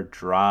hard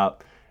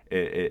drop.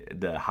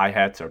 The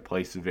hi-hats are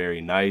placed very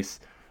nice,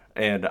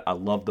 and I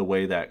love the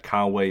way that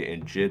Conway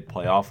and Jid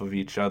play off of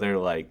each other.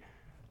 Like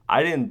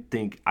I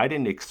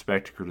didn't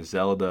expect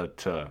Griselda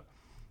to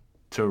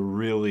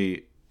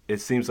really. It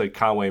seems like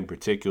Conway in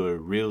particular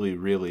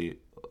really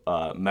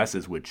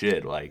messes with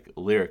Jid, like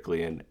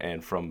lyrically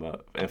and from a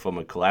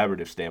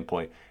collaborative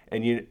standpoint.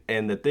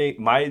 And the thing,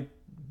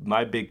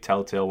 my big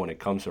telltale when it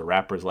comes to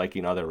rappers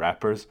liking other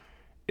rappers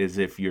is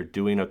if you're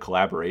doing a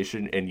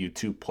collaboration and you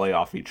two play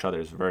off each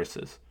other's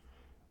verses.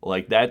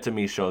 Like that to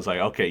me shows like,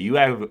 okay, you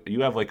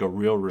have like a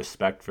real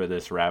respect for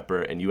this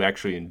rapper and you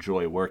actually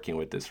enjoy working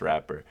with this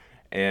rapper.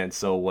 And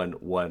so when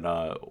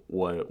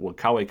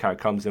Conway kind of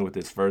comes in with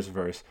this first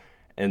verse,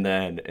 and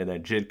then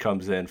Jid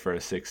comes in for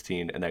a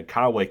 16, and then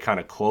Conway kind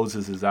of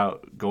closes us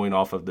out going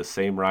off of the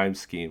same rhyme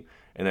scheme,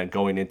 and then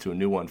going into a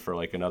new one for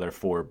like another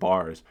 4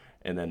 bars,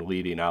 and then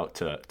leading out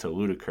to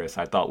Ludacris.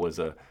 I thought was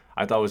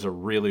a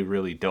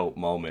really dope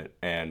moment,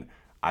 and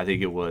I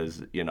think it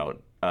was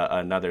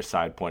another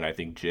side point. I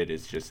think Jid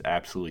is just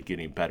absolutely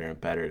getting better and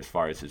better as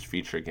far as his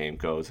feature game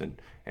goes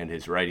and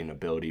his writing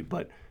ability.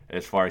 But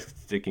as far as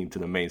sticking to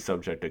the main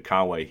subject of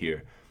Conway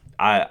here,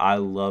 I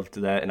loved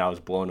that, and I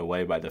was blown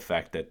away by the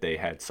fact that they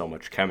had so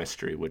much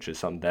chemistry, which is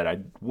something that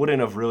I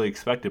wouldn't have really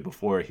expected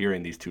before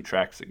hearing these 2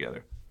 tracks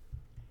together.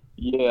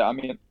 Yeah, I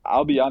mean,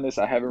 I'll be honest,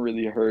 I haven't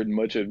really heard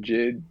much of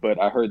Jid, but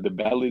I heard the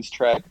ballads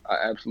track.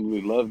 I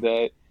absolutely love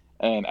that.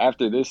 And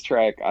after this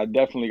track, I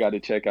definitely got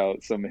to check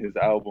out some of his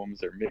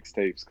albums or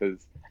mixtapes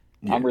because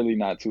Yeah, I'm really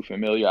not too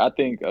familiar. I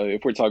think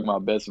if we're talking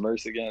about best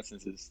verse again,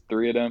 since it's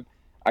 3 of them,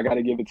 I got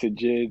to give it to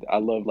Jid. I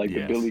love like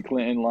the yes. Billy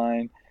Clinton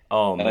line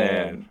Oh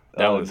man, and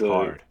that was the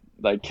hard.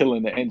 like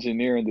killing the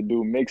engineer and the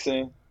dude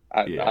mixing.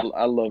 Yeah.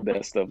 I love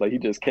that stuff. Like he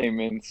just came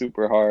in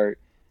super hard,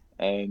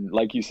 and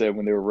like you said,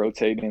 when they were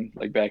rotating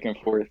like back and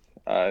forth,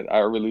 I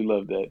really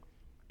love that.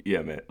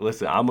 Yeah, man.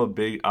 Listen, I'm a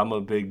big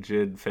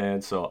Jid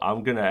fan, so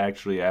I'm gonna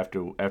actually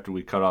after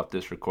we cut off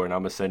this recording,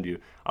 I'm gonna send you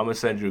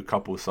a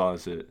couple of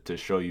songs to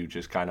show you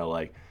just kind of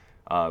like,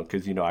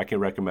 because I can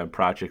recommend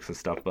projects and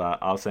stuff, but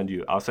I'll send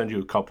you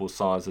a couple of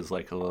songs as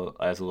like a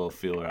little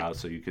feeler out,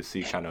 so you can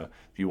see kind of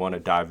if you want to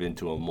dive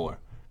into him more,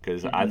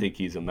 because I Hmm. think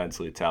he's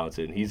immensely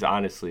talented, and he's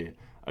honestly,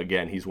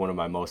 again, he's one of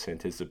my most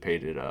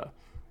anticipated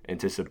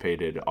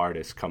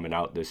artists coming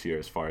out this year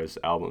as far as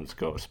albums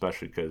go,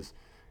 especially because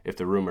if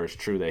the rumor is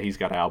true that he's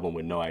got an album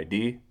with no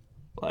ID,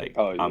 like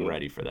Oh I'm yeah.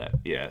 ready for that.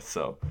 Yeah,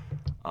 so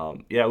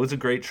yeah, it was a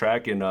great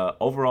track, and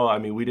overall, I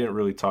mean, we didn't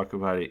really talk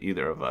about it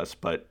either of us,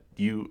 but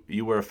you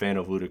were a fan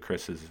of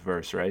Ludacris's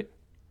verse, right?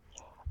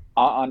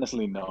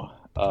 Honestly, no.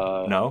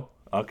 No?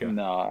 Okay.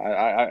 No,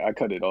 I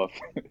cut it off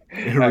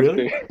after.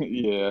 Really?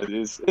 Yeah,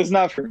 it's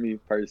not for me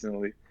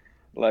personally.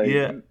 Like,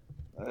 Yeah,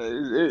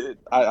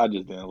 I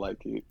just didn't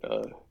like it.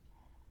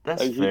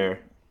 that's Like he, fair.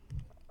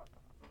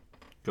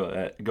 Go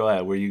ahead. Go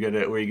ahead. Were you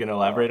gonna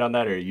elaborate on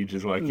that, or you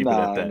just want to keep it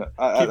at nah, no,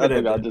 that? Keep I it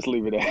think at I'll that. just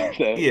leave it at that.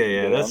 Yeah,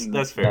 yeah, Yeah, that's I'm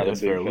that's fair. not a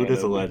That's fair. big fan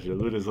Luda's a of it. legend.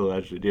 Luda's a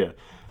legend. Yeah,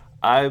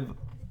 I'm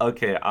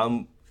okay.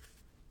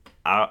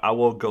 I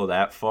won't go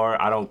that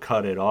far. I don't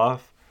cut it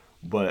off,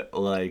 but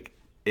like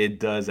it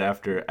does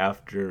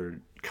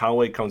after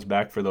Conway comes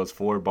back for those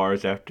 4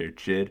 bars after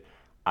Jid.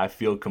 I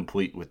feel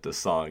complete with the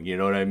song. You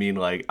know what I mean?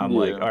 Like I'm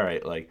like, Yeah. all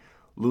right, like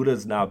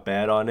Luda's not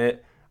bad on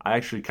it. I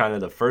actually kind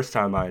of the first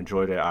time I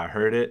enjoyed it, I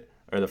heard it,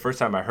 or the first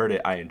time I heard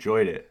it, I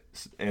enjoyed it.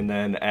 And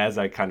then as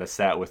I kind of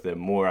sat with it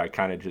more, I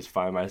kind of just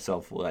find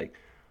myself like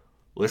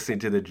listening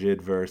to the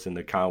Jid verse and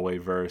the Conway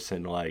verse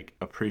and like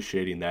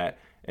appreciating that,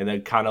 and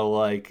then kind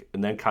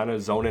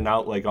of zoning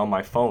out like on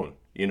my phone,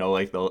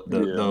 like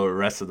Yeah. the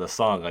rest of the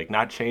song, like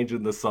not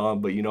changing the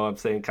song, but you know what I'm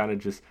saying, kind of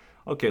just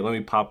okay, let me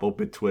pop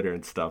open Twitter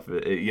and stuff,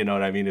 you know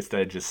what I mean,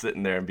 instead of just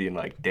sitting there and being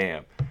like,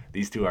 damn,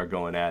 these two are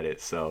going at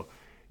it. So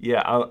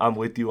yeah, I'm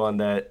with you on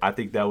that. I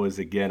think that was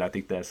again, I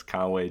think that's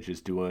Conway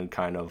just doing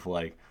kind of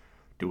like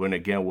doing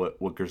again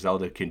what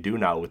Griselda can do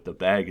now with the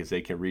bag is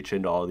they can reach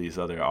into all these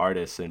other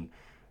artists. And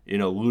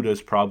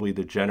Luda's probably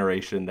the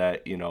generation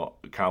that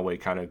Conway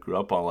kind of grew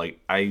up on.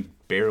 Like I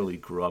barely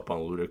grew up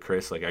on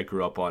Ludacris. Like I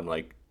grew up on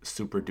like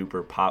super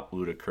duper pop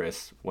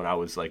Ludacris when I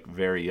was like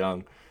very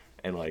young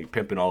and like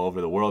pimping all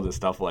over the world and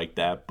stuff like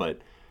that.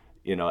 But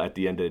at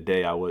the end of the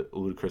day,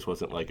 Ludacris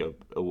wasn't like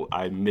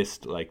I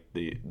missed like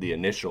the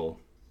initial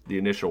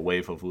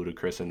wave of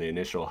Ludacris and the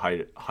initial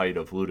height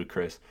of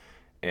Ludacris.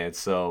 And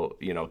so,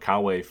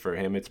 Conway for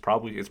him, it's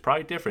probably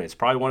different. It's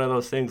probably one of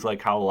those things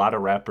like how a lot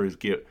of rappers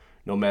get,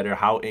 no matter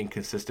how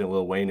inconsistent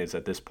Lil Wayne is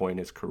at this point in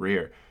his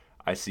career,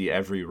 I see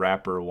every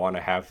rapper want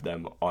to have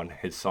them on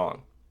his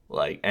song.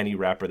 Like any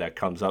rapper that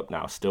comes up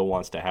now still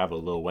wants to have a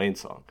Lil Wayne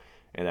song.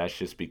 And that's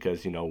just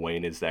because,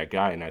 Wayne is that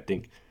guy. And I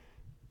think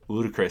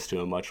Ludacris,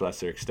 to a much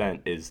lesser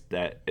extent, is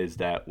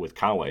that with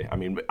Conway. I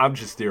mean, I'm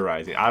just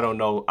theorizing. I don't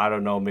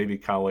know. Maybe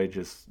Conway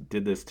just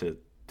did this to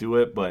do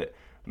it, but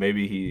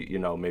maybe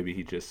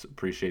he just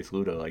appreciates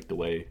Luda like the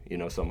way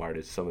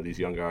some of these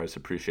younger artists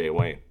appreciate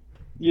Wayne.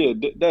 Yeah,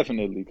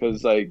 definitely.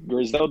 Because like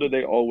Griselda,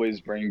 they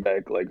always bring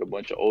back like a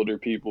bunch of older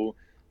people.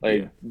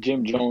 Like Yeah,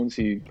 Jim Jones,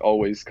 he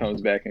always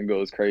comes back and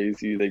goes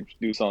crazy. They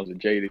do songs with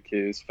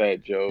Jadakiss,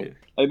 Fat Joe. yeah,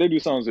 Like they do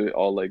songs with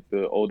all like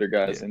the older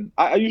guys, yeah, and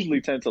I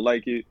usually tend to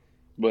like it.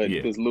 But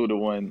yeah, this Luda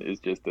one is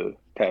just a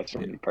pass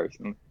for yeah. me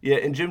personally. Yeah,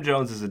 and Jim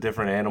Jones is a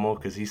different animal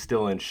because he's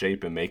still in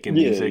shape and making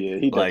Yeah, music. yeah,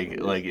 he Like definitely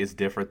is. like it's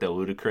different than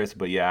Ludacris,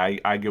 but yeah,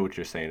 I get what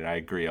you're saying, and I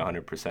agree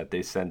 100%.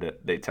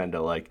 They tend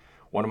to like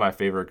one of my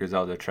favorite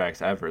Griselda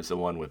tracks ever is the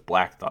one with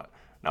Black Thought.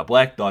 Now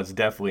Black Thought's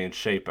definitely in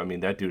shape. I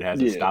mean that dude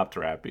hasn't Yeah, stopped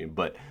rapping,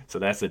 but so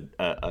that's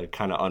a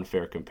kind of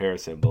unfair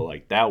comparison. But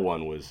like that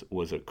one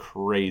was a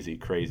crazy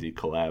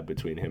collab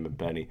between him and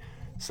Benny.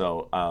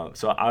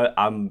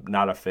 I'm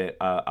not a fan.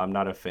 I'm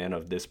not a fan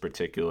of this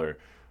particular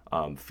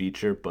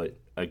feature, but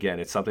again,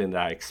 it's something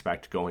that I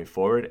expect going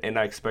forward, and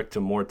I expect to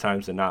more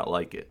times than not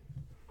like it.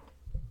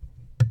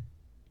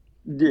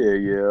 yeah,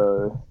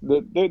 yeah.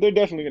 They're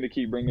definitely gonna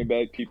keep bringing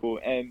back people,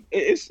 and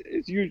it's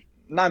you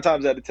 9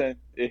 times out of 10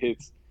 it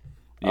hits.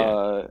 Yeah,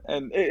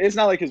 And it's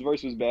not like his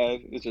verse was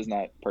bad. It's just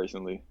not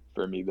personally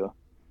for me though.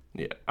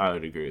 yeah, I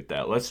would agree with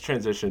that. Let's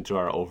transition to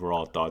our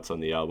overall thoughts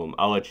on the album.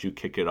 I'll let you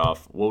kick it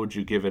off. What would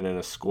you give it in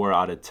a score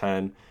out of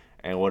 10,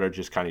 and what are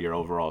just kind of your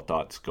overall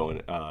thoughts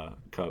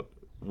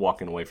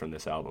walking away from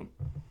this album?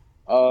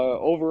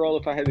 Overall,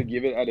 if I had to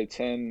give it out of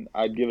 10,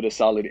 I'd give it a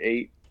solid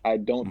 8. I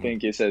don't Mhm.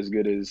 think it's as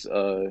good as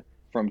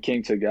From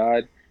King to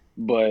God,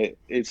 but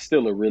it's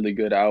still a really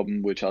good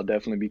album, which I'll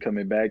definitely be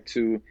coming back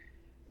to.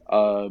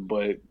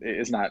 But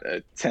it's not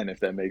a 10 if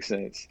that makes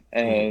sense.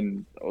 Mhm.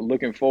 And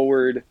looking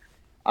forward,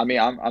 I mean,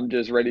 I'm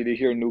just ready to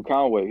hear new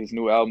Conway. His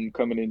new album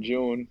coming in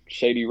June,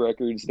 Shady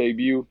Records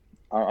debut.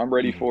 I'm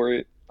ready Mhm. for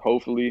it.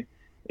 Hopefully,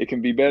 it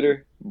can be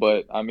better.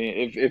 But I mean,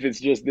 if it's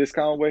just this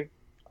Conway,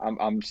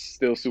 I'm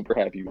still super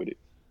happy with it.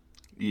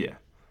 Yeah.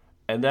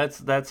 And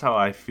that's how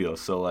I feel.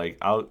 So like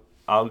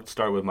I'll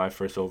start with my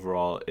first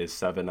overall is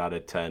 7 out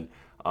of 10.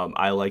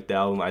 I like the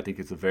album. I think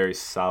it's a very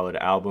solid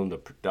album. The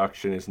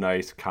production is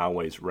nice.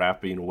 Conway's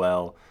rapping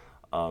well.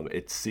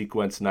 It's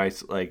sequenced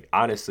nice. Like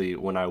honestly,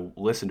 when I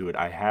listen to it,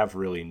 I have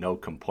really no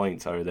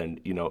complaints other than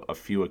a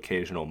few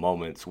occasional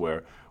moments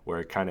where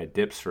it kind of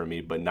dips for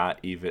me, but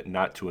not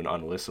to an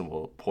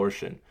unlistenable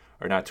portion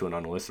or not to an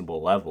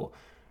unlistenable level.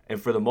 And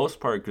for the most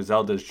part,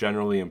 Griselda is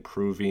generally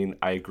improving.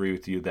 I agree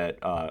with you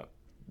that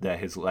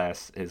his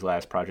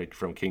last project,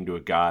 From King to a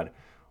God,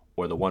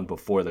 or the one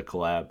before the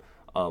collab,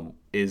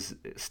 is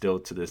still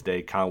to this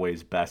day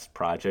Conway's best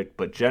project.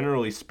 But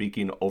generally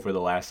speaking, over the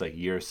last like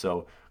year or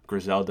so,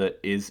 Griselda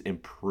is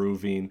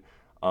improving.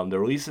 The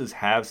releases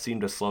have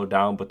seemed to slow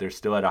down, but they're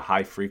still at a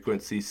high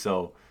frequency.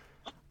 So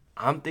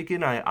I'm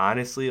thinking, I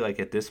honestly like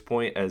at this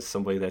point, as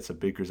somebody that's a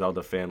big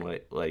Griselda fan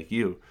like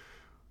you,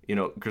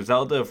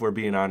 Griselda, if we're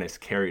being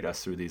honest, carried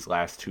us through these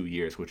last 2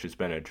 years, which has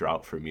been a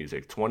drought for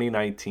music.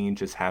 2019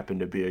 just happened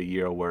to be a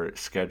year where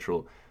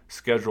schedule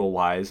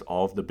wise,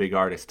 all of the big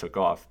artists took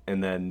off,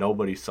 and then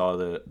nobody saw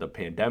the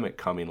pandemic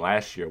coming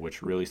last year,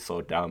 which really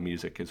slowed down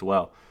music as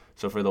well.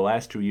 So for the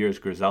last 2 years,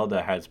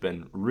 Griselda has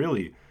been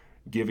really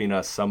giving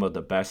us some of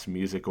the best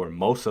music, or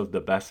most of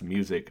the best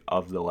music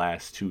of the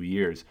last 2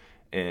 years.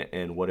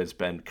 and what has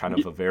been kind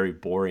of a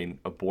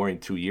boring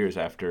 2 years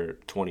after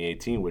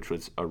 2018, which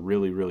was a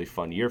really, really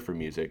fun year for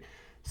music.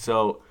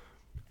 So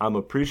I'm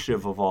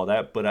appreciative of all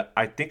that, but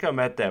I think I'm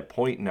at that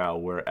point now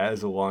where,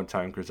 as a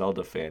longtime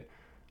Griselda fan,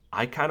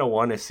 I kind of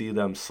want to see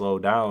them slow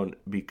down,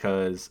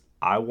 because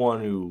I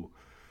want to,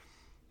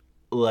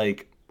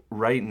 like,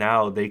 right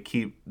now they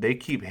keep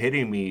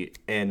hitting me,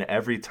 and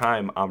every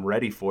time I'm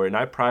ready for it. And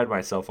I pride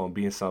myself on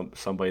being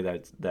somebody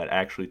that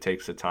actually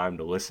takes the time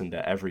to listen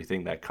to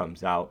everything that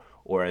comes out,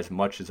 or as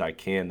much as I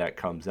can that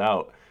comes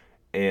out.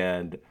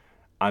 And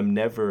I'm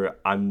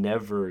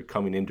never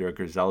coming into a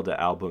Griselda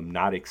album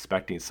not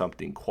expecting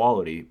something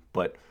quality,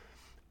 but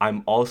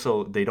I'm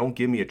also, they don't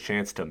give me a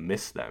chance to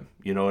miss them.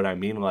 You know what I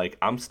mean? Like,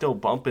 I'm still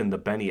bumping the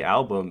Benny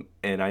album,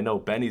 and I know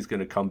Benny's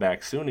gonna come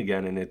back soon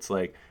again, and it's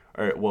like,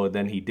 or well,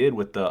 then he did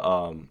with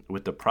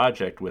the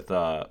project with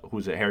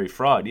who's it, Harry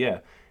Fraud, yeah.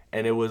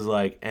 And it was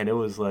like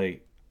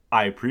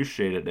I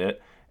appreciated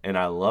it and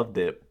I loved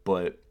it,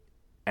 but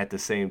at the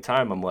same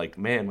time I'm like,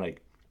 man,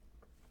 like,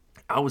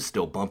 I was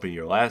still bumping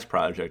your last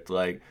project.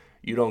 Like,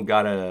 you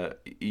gotta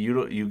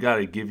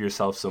give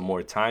yourself some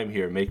more time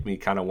here. Make me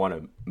kind of want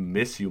to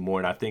miss you more.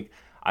 And I think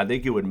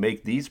it would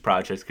make these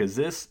projects, because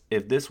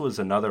if this was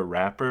another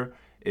rapper,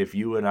 if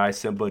you and I,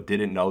 Simba,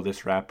 didn't know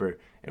this rapper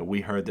and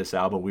we heard this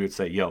album, we would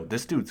say, yo,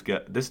 this dude's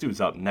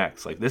up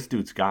next. Like, this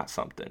dude's got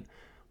something.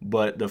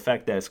 But the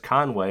fact that it's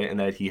Conway and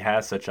that he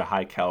has such a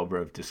high caliber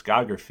of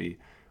discography,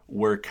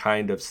 we're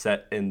kind of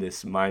set in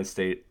this mind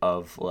state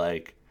of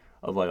like,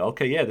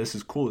 okay, yeah, this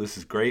is cool, this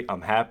is great,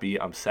 I'm happy,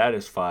 I'm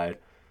satisfied,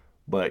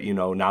 but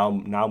now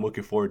I'm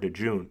looking forward to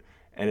June.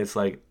 And it's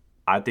like,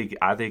 I think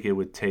it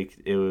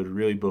would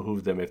really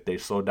behoove them if they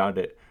slow down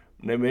to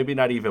maybe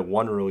not even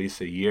one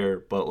release a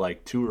year, but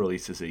like 2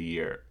 releases a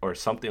year or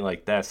something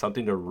like that,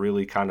 something to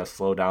really kind of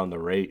slow down the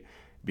rate.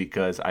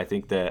 Because I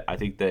think that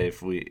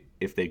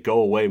if they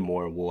go away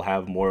more, we'll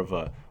have more of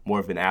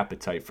an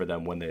appetite for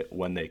them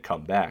when they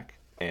come back.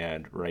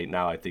 And right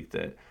now, I think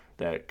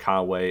that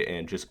Conway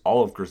and just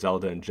all of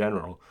Griselda in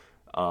general,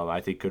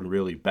 I think could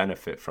really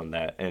benefit from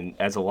that. And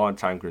as a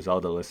longtime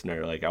Griselda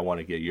listener, like, I want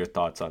to get your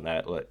thoughts on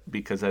that,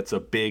 because that's a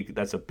big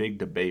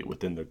debate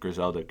within the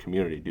Griselda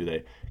community. Do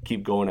they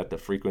keep going at the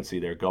frequency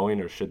they're going,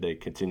 or should they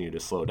continue to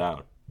slow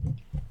down?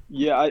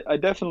 Yeah, I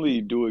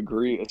definitely do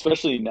agree,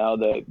 especially now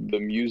that the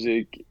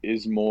music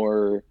is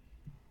more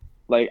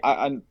like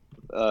I don't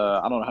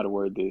know how to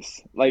word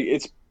this. Like,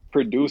 it's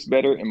produced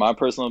better in my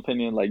personal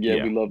opinion. Like, yeah,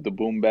 Yeah. we love the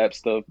boom bap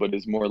stuff, but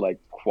it's more like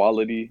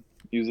quality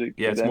music,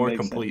 Yeah, if it's that more makes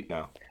sense. complete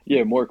now.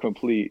 Yeah, more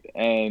complete.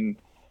 And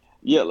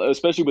yeah,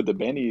 especially with the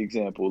Benny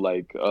example,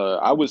 like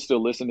I was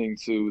still listening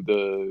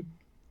to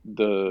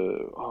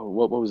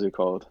what was it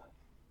called?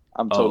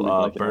 I'm Oh, totally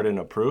blanking on. Burden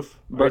of Proof, are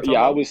you But talking yeah,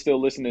 I about? was still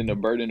listening to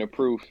Burden of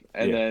Proof,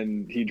 and Yeah,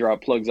 then he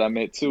dropped Plugs I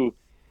Met Too,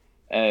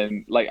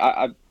 and like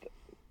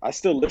I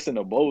still listen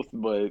to both,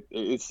 but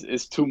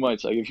it's too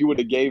much. Like, if you would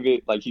have gave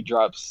it, like, he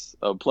drops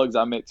Plugs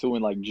I Met Too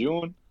in like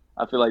June,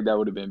 I feel like that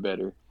would have been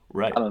better. I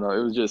right. don't know,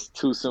 it was just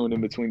too soon in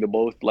between the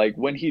both. Like,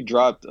 when he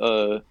dropped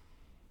the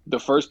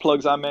first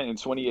Plugs I Met in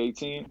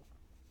 2018,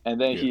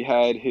 and then Yeah. he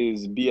had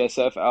his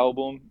BSF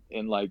album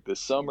in like the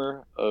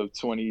summer of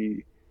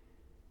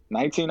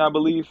 2019, I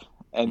believe.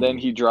 And then Hmm.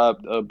 he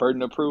dropped a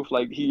Burden of Proof.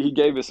 Like, he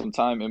gave it some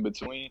time in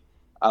between.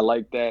 I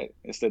like that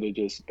instead of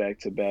just back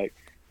to back.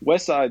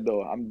 West Side,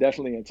 though, I'm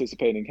definitely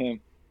anticipating him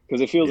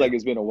because it feels Yeah, like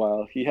it's been a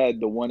while. He had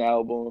the one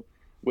album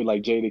with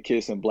like Jada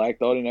Kiss and Black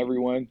Thought and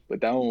everyone, but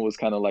that one was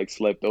kind of like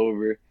slept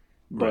over.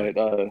 right.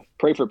 But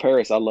Pray for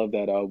Paris, I love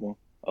that album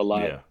a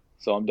lot. Yeah.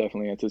 So I'm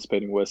definitely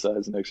anticipating West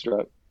Side's next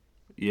drop.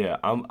 Yeah,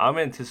 I'm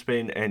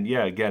anticipating, and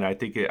yeah, again, I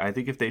think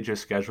if they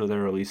just schedule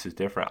their releases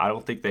different, I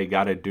don't think they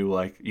got to do,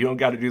 like, you don't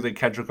got to do the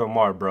Kendrick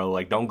Lamar, bro.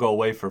 Like, don't go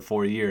away for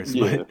 4 years,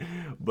 Yeah.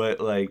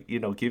 but like,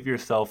 give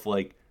yourself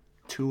like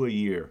 2 a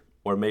year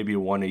or maybe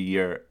 1 a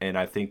year, and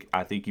I think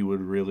you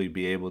would really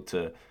be able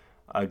to,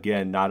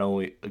 again, not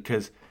only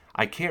because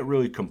I can't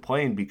really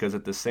complain, because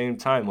at the same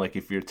time, like,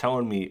 if you're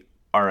telling me,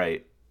 all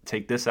right,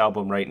 take this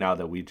album right now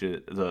that we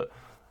just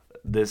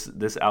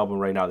this album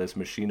right now, this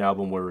Machine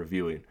album we're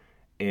reviewing,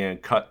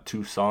 and cut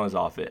 2 songs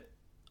off it.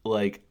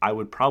 Like, I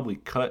would probably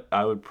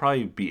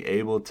be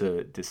able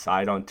to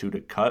decide on 2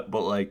 to cut,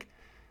 but like,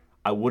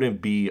 I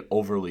wouldn't be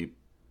overly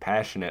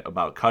passionate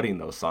about cutting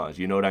those songs.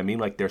 You know what I mean?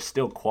 Like, they're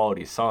still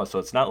quality songs, so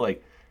it's not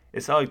like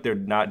they're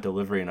not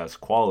delivering us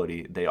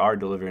quality. They are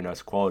delivering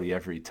us quality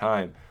every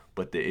time,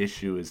 but the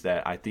issue is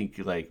that I think,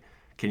 like,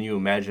 can you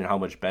imagine how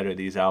much better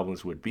these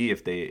albums would be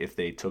if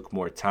they took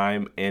more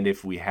time, and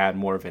if we had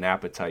more of an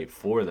appetite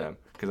for them?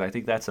 Because I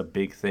think that's a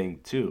big thing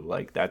too.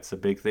 Like, that's a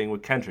big thing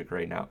with Kendrick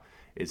right now.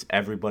 Is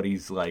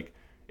everybody's like,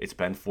 it's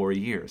been 4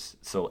 years,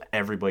 so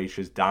everybody's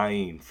just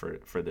dying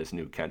for this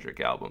new Kendrick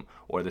album,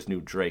 or this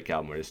new Drake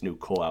album, or this new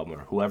Cole album,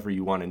 or whoever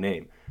you want to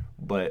name.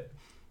 But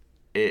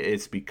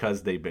it's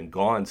because they've been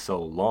gone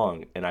so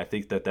long, and I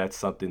think that that's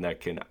something that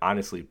can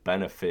honestly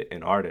benefit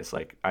an artist.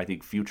 Like, I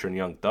think Future and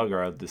Young Thug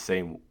are of the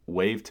same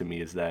wave to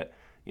me, is that,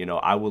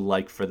 I would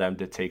like for them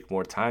to take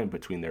more time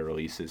between their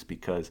releases,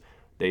 because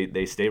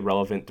they stay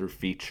relevant through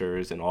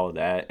features and all of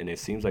that, and it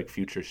seems like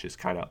Future's just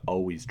kind of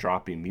always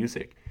dropping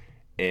music.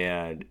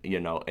 And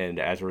and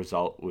as a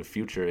result with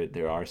Future,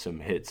 there are some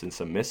hits and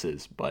some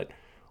misses, but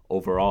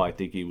overall I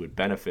think he would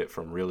benefit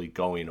from really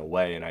going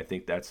away, and I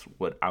think that's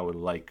what I would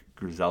like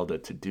Griselda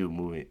to do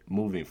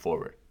moving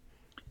forward.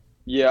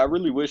 Yeah, I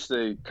really wish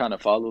they kind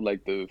of followed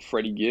like the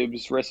Freddie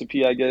Gibbs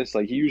recipe, I guess.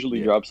 Like he usually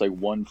Yeah. drops like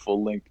one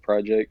full length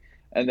project,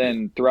 and Yeah.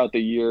 then throughout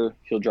the year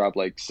he'll drop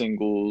like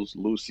singles,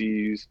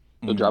 Lucy's,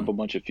 he'll drop Hmm. a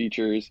bunch of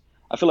features.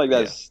 I feel like Yeah.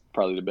 that's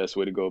probably the best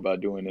way to go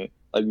about doing it.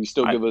 Like you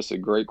still I give us a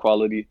great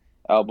quality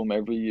album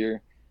every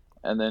year,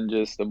 and then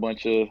just a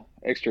bunch of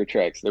extra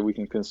tracks that we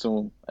can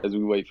consume as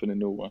we wait for the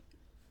new one.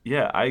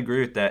 Yeah, I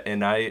agree with that,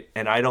 and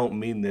I don't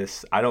mean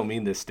this. I don't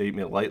mean this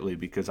statement lightly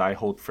because I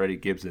hold Freddie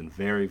Gibbs in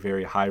very,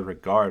 very high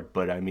regard.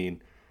 But I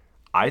mean,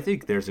 I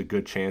think there's a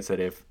good chance that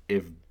if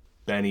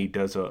Benny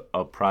does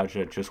a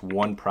project, just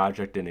one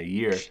project in a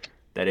year,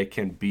 that it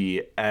can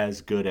be as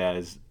good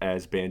as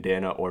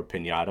Bandana or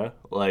Pinata.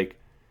 Like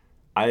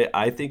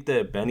I think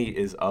that Benny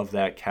is of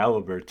that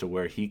caliber to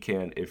where he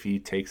can, if he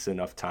takes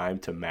enough time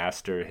to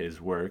master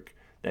his work,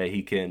 that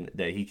he can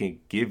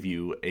give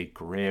you a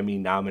Grammy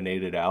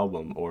nominated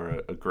album or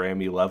a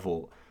Grammy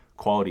level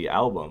quality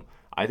album.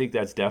 I think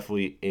that's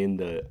definitely in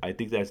the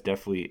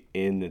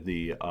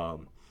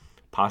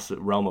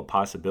realm of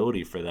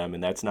possibility for them,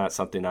 and that's not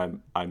something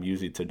I'm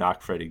using to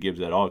knock Freddie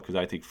Gibbs at all, because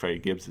I think Freddie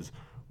Gibbs is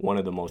one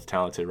of the most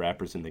talented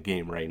rappers in the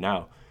game right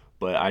now.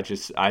 But I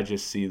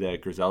just see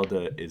that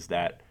Griselda is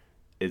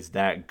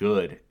that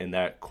good and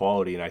that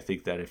quality, and I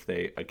think that if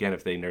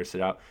they nurse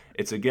it out,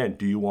 it's again,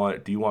 do you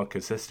want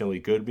consistently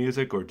good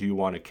music, or do you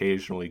want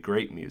occasionally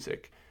great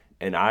music?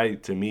 And I,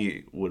 to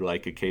me, would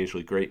like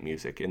occasionally great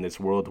music. In this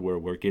world where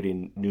we're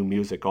getting new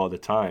music all the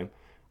time,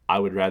 I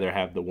would rather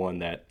have the one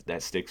that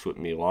sticks with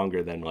me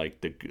longer than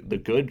like the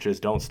good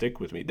just don't stick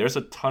with me. There's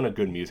a ton of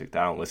good music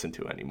that I don't listen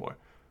to anymore,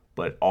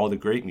 but all the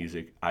great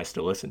music I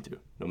still listen to,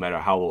 no matter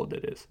how old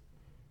it is.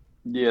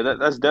 Yeah,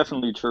 that's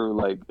definitely true.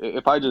 Like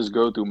if I just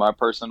go through my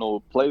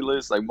personal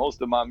playlist, like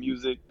most of my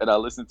music that I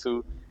listen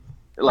to,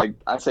 like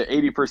I said,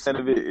 80%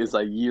 of it is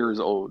like years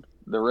old.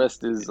 The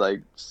rest is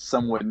like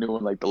somewhat new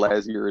in like the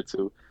last year or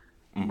two.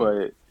 Hmm.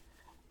 But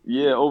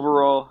yeah,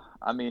 overall,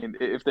 I mean,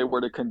 if they were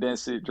to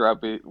condense it,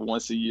 drop it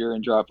once a year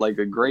and drop like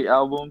a great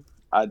album,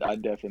 I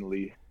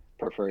definitely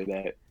prefer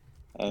that.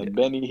 Yeah. And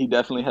Benny, he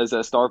definitely has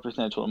that star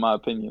potential in my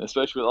opinion,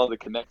 especially with all the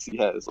connects he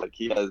has. Like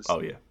he has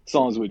Oh yeah.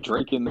 songs with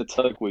Drake in the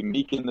tuck, with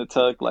Meek in the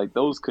tuck. Like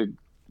those could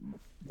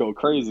go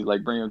crazy,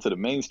 like bring him to the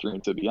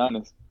mainstream, to be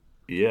honest.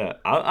 Yeah,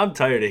 I'm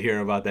tired of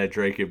hearing about that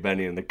Drake and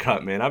Benny in the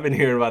cut, man. I've been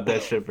hearing about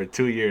that shit for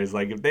 2 years.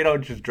 Like, if they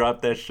don't just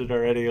drop that shit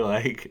already,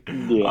 like, Yeah,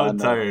 I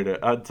know.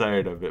 I'm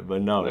tired of it.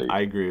 But no, Like,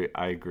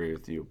 I agree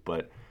with you.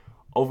 But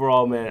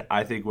overall, man,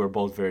 I think we're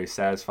both very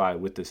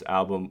satisfied with this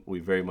album. We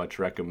very much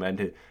recommend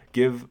it.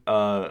 Give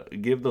the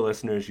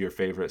listeners your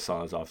favorite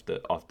songs off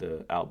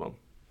the album.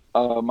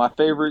 uh, my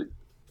favorite,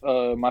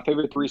 my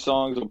favorite three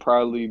songs will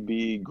probably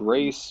be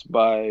 "Grace"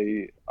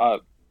 by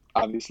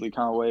obviously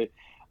Conway,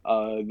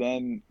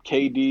 then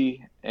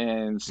KD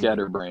and Hmm.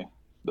 "Scatterbrain."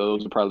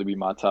 Those would probably be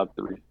my top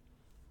three.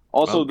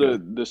 Also, Okay.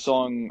 the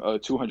song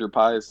 "200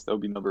 Pies" that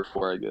would be number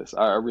four, I guess.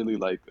 I really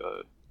like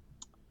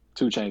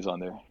Two Chains on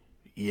there.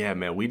 Yeah,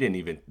 man, we didn't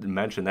even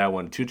mention that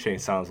one. Two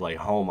Chainz sounds like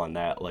home on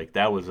that. Like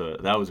that was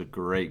a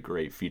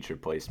great feature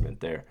placement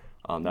there.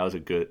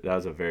 That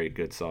was a very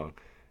good song.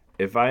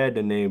 If I had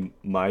to name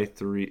my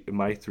three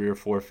or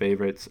four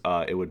favorites,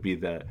 it would be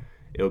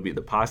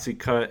the Posse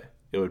Cut,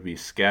 it would be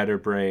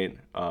Scatterbrain,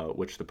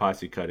 which the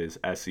Posse Cut is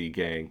SE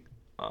Gang,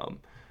 um,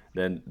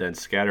 then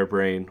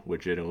Scatterbrain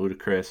with Jid and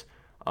Ludacris,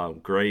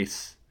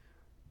 Grace,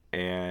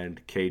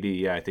 and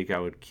KD. Yeah, I think I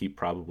would keep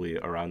probably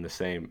around the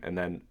same, and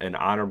then an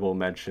honorable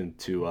mention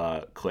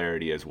to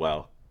Clarity as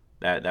well.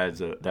 That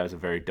is a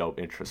very dope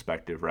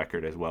introspective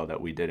record as well that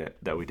we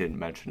didn't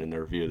mention in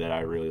the review that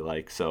I really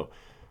like. So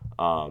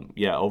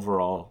yeah,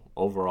 overall,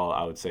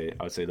 I would say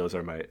those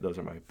are my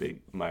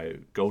my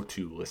go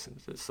to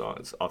listens to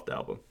songs off the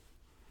album.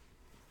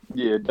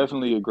 Yeah,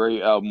 definitely a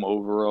great album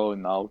overall,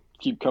 and I'll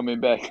keep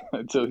coming back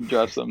until he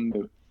drops something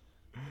new.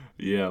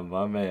 Yeah,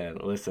 my man.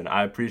 Listen,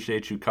 I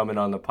appreciate you coming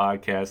on the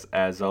podcast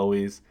as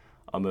always.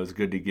 It was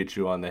good to get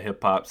you on the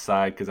hip hop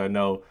side because I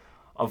know,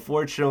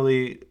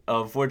 unfortunately,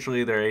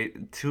 there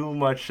ain't too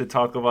much to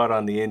talk about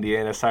on the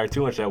Indiana side.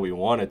 Too much that we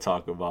want to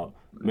talk about.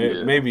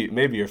 Yeah.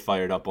 Maybe you're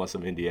fired up on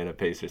some Indiana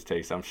Pacers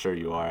takes. I'm sure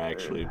you are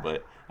actually,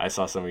 but I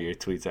saw some of your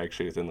tweets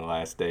actually within the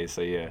last day.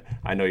 So yeah,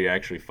 I know you're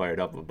actually fired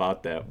up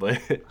about that. But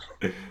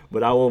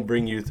but I won't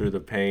bring you through the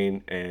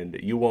pain, and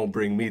you won't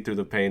bring me through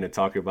the pain and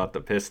talk about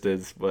the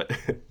Pistons. But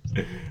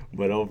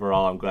but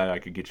overall, I'm glad I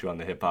could get you on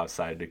the hip hop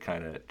side to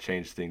kind of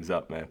change things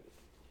up, man.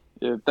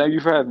 Yeah, thank you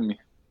for having me.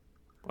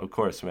 Of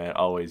course, man.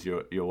 Always,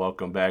 you're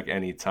welcome back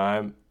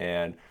anytime,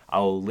 and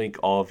I'll link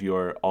all of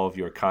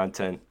your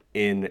content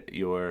in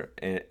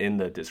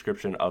the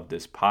description of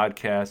this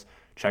podcast.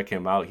 Check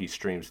him out. He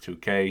streams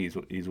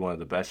 2K. He's one of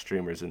the best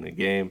streamers in the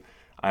game.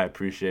 I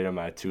appreciate him.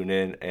 I tune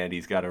in, and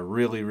he's got a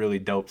really, really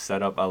dope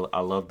setup. I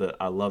love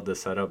the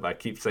setup. I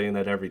keep saying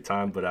that every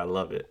time, but I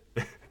love it.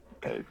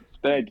 Hey,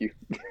 thank you.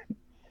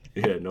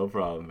 Yeah, no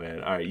problem,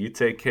 man. All right, you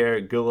take care.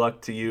 Good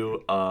luck to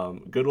you.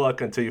 Good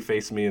luck until you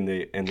face me in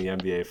the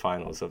NBA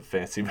Finals of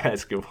fantasy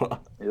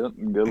basketball. Yep,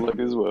 good luck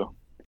as well.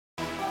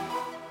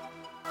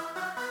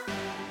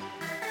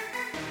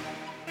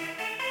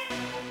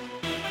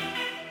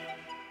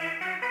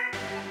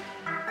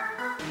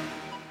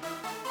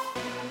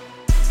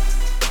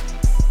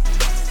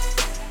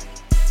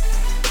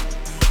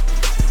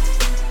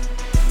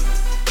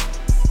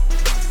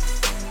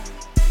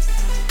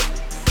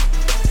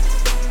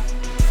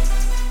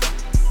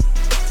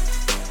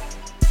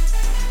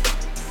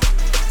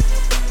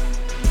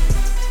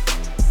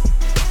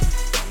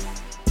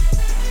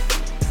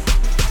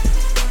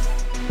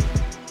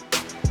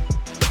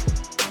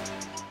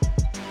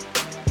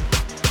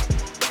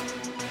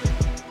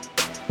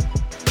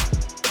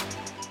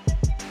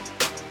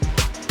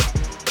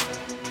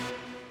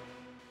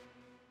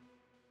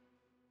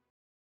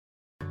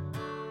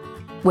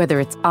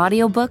 Whether it's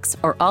audiobooks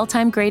or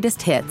all-time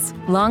greatest hits,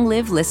 long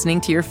live listening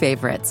to your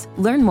favorites.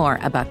 Learn more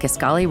about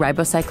Kisqali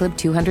Ribociclib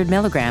 200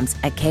 milligrams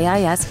at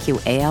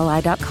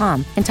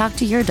KISQALI.com and talk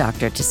to your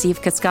doctor to see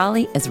if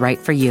Kisqali is right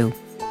for you.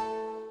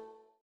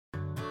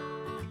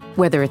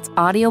 Whether it's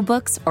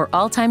audiobooks or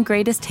all-time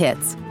greatest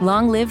hits,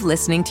 long live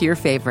listening to your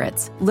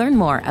favorites. Learn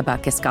more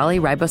about Kisqali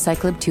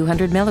Ribociclib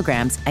 200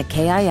 milligrams at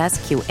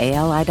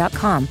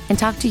KISQALI.com and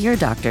talk to your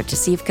doctor to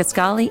see if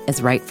Kisqali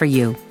is right for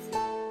you.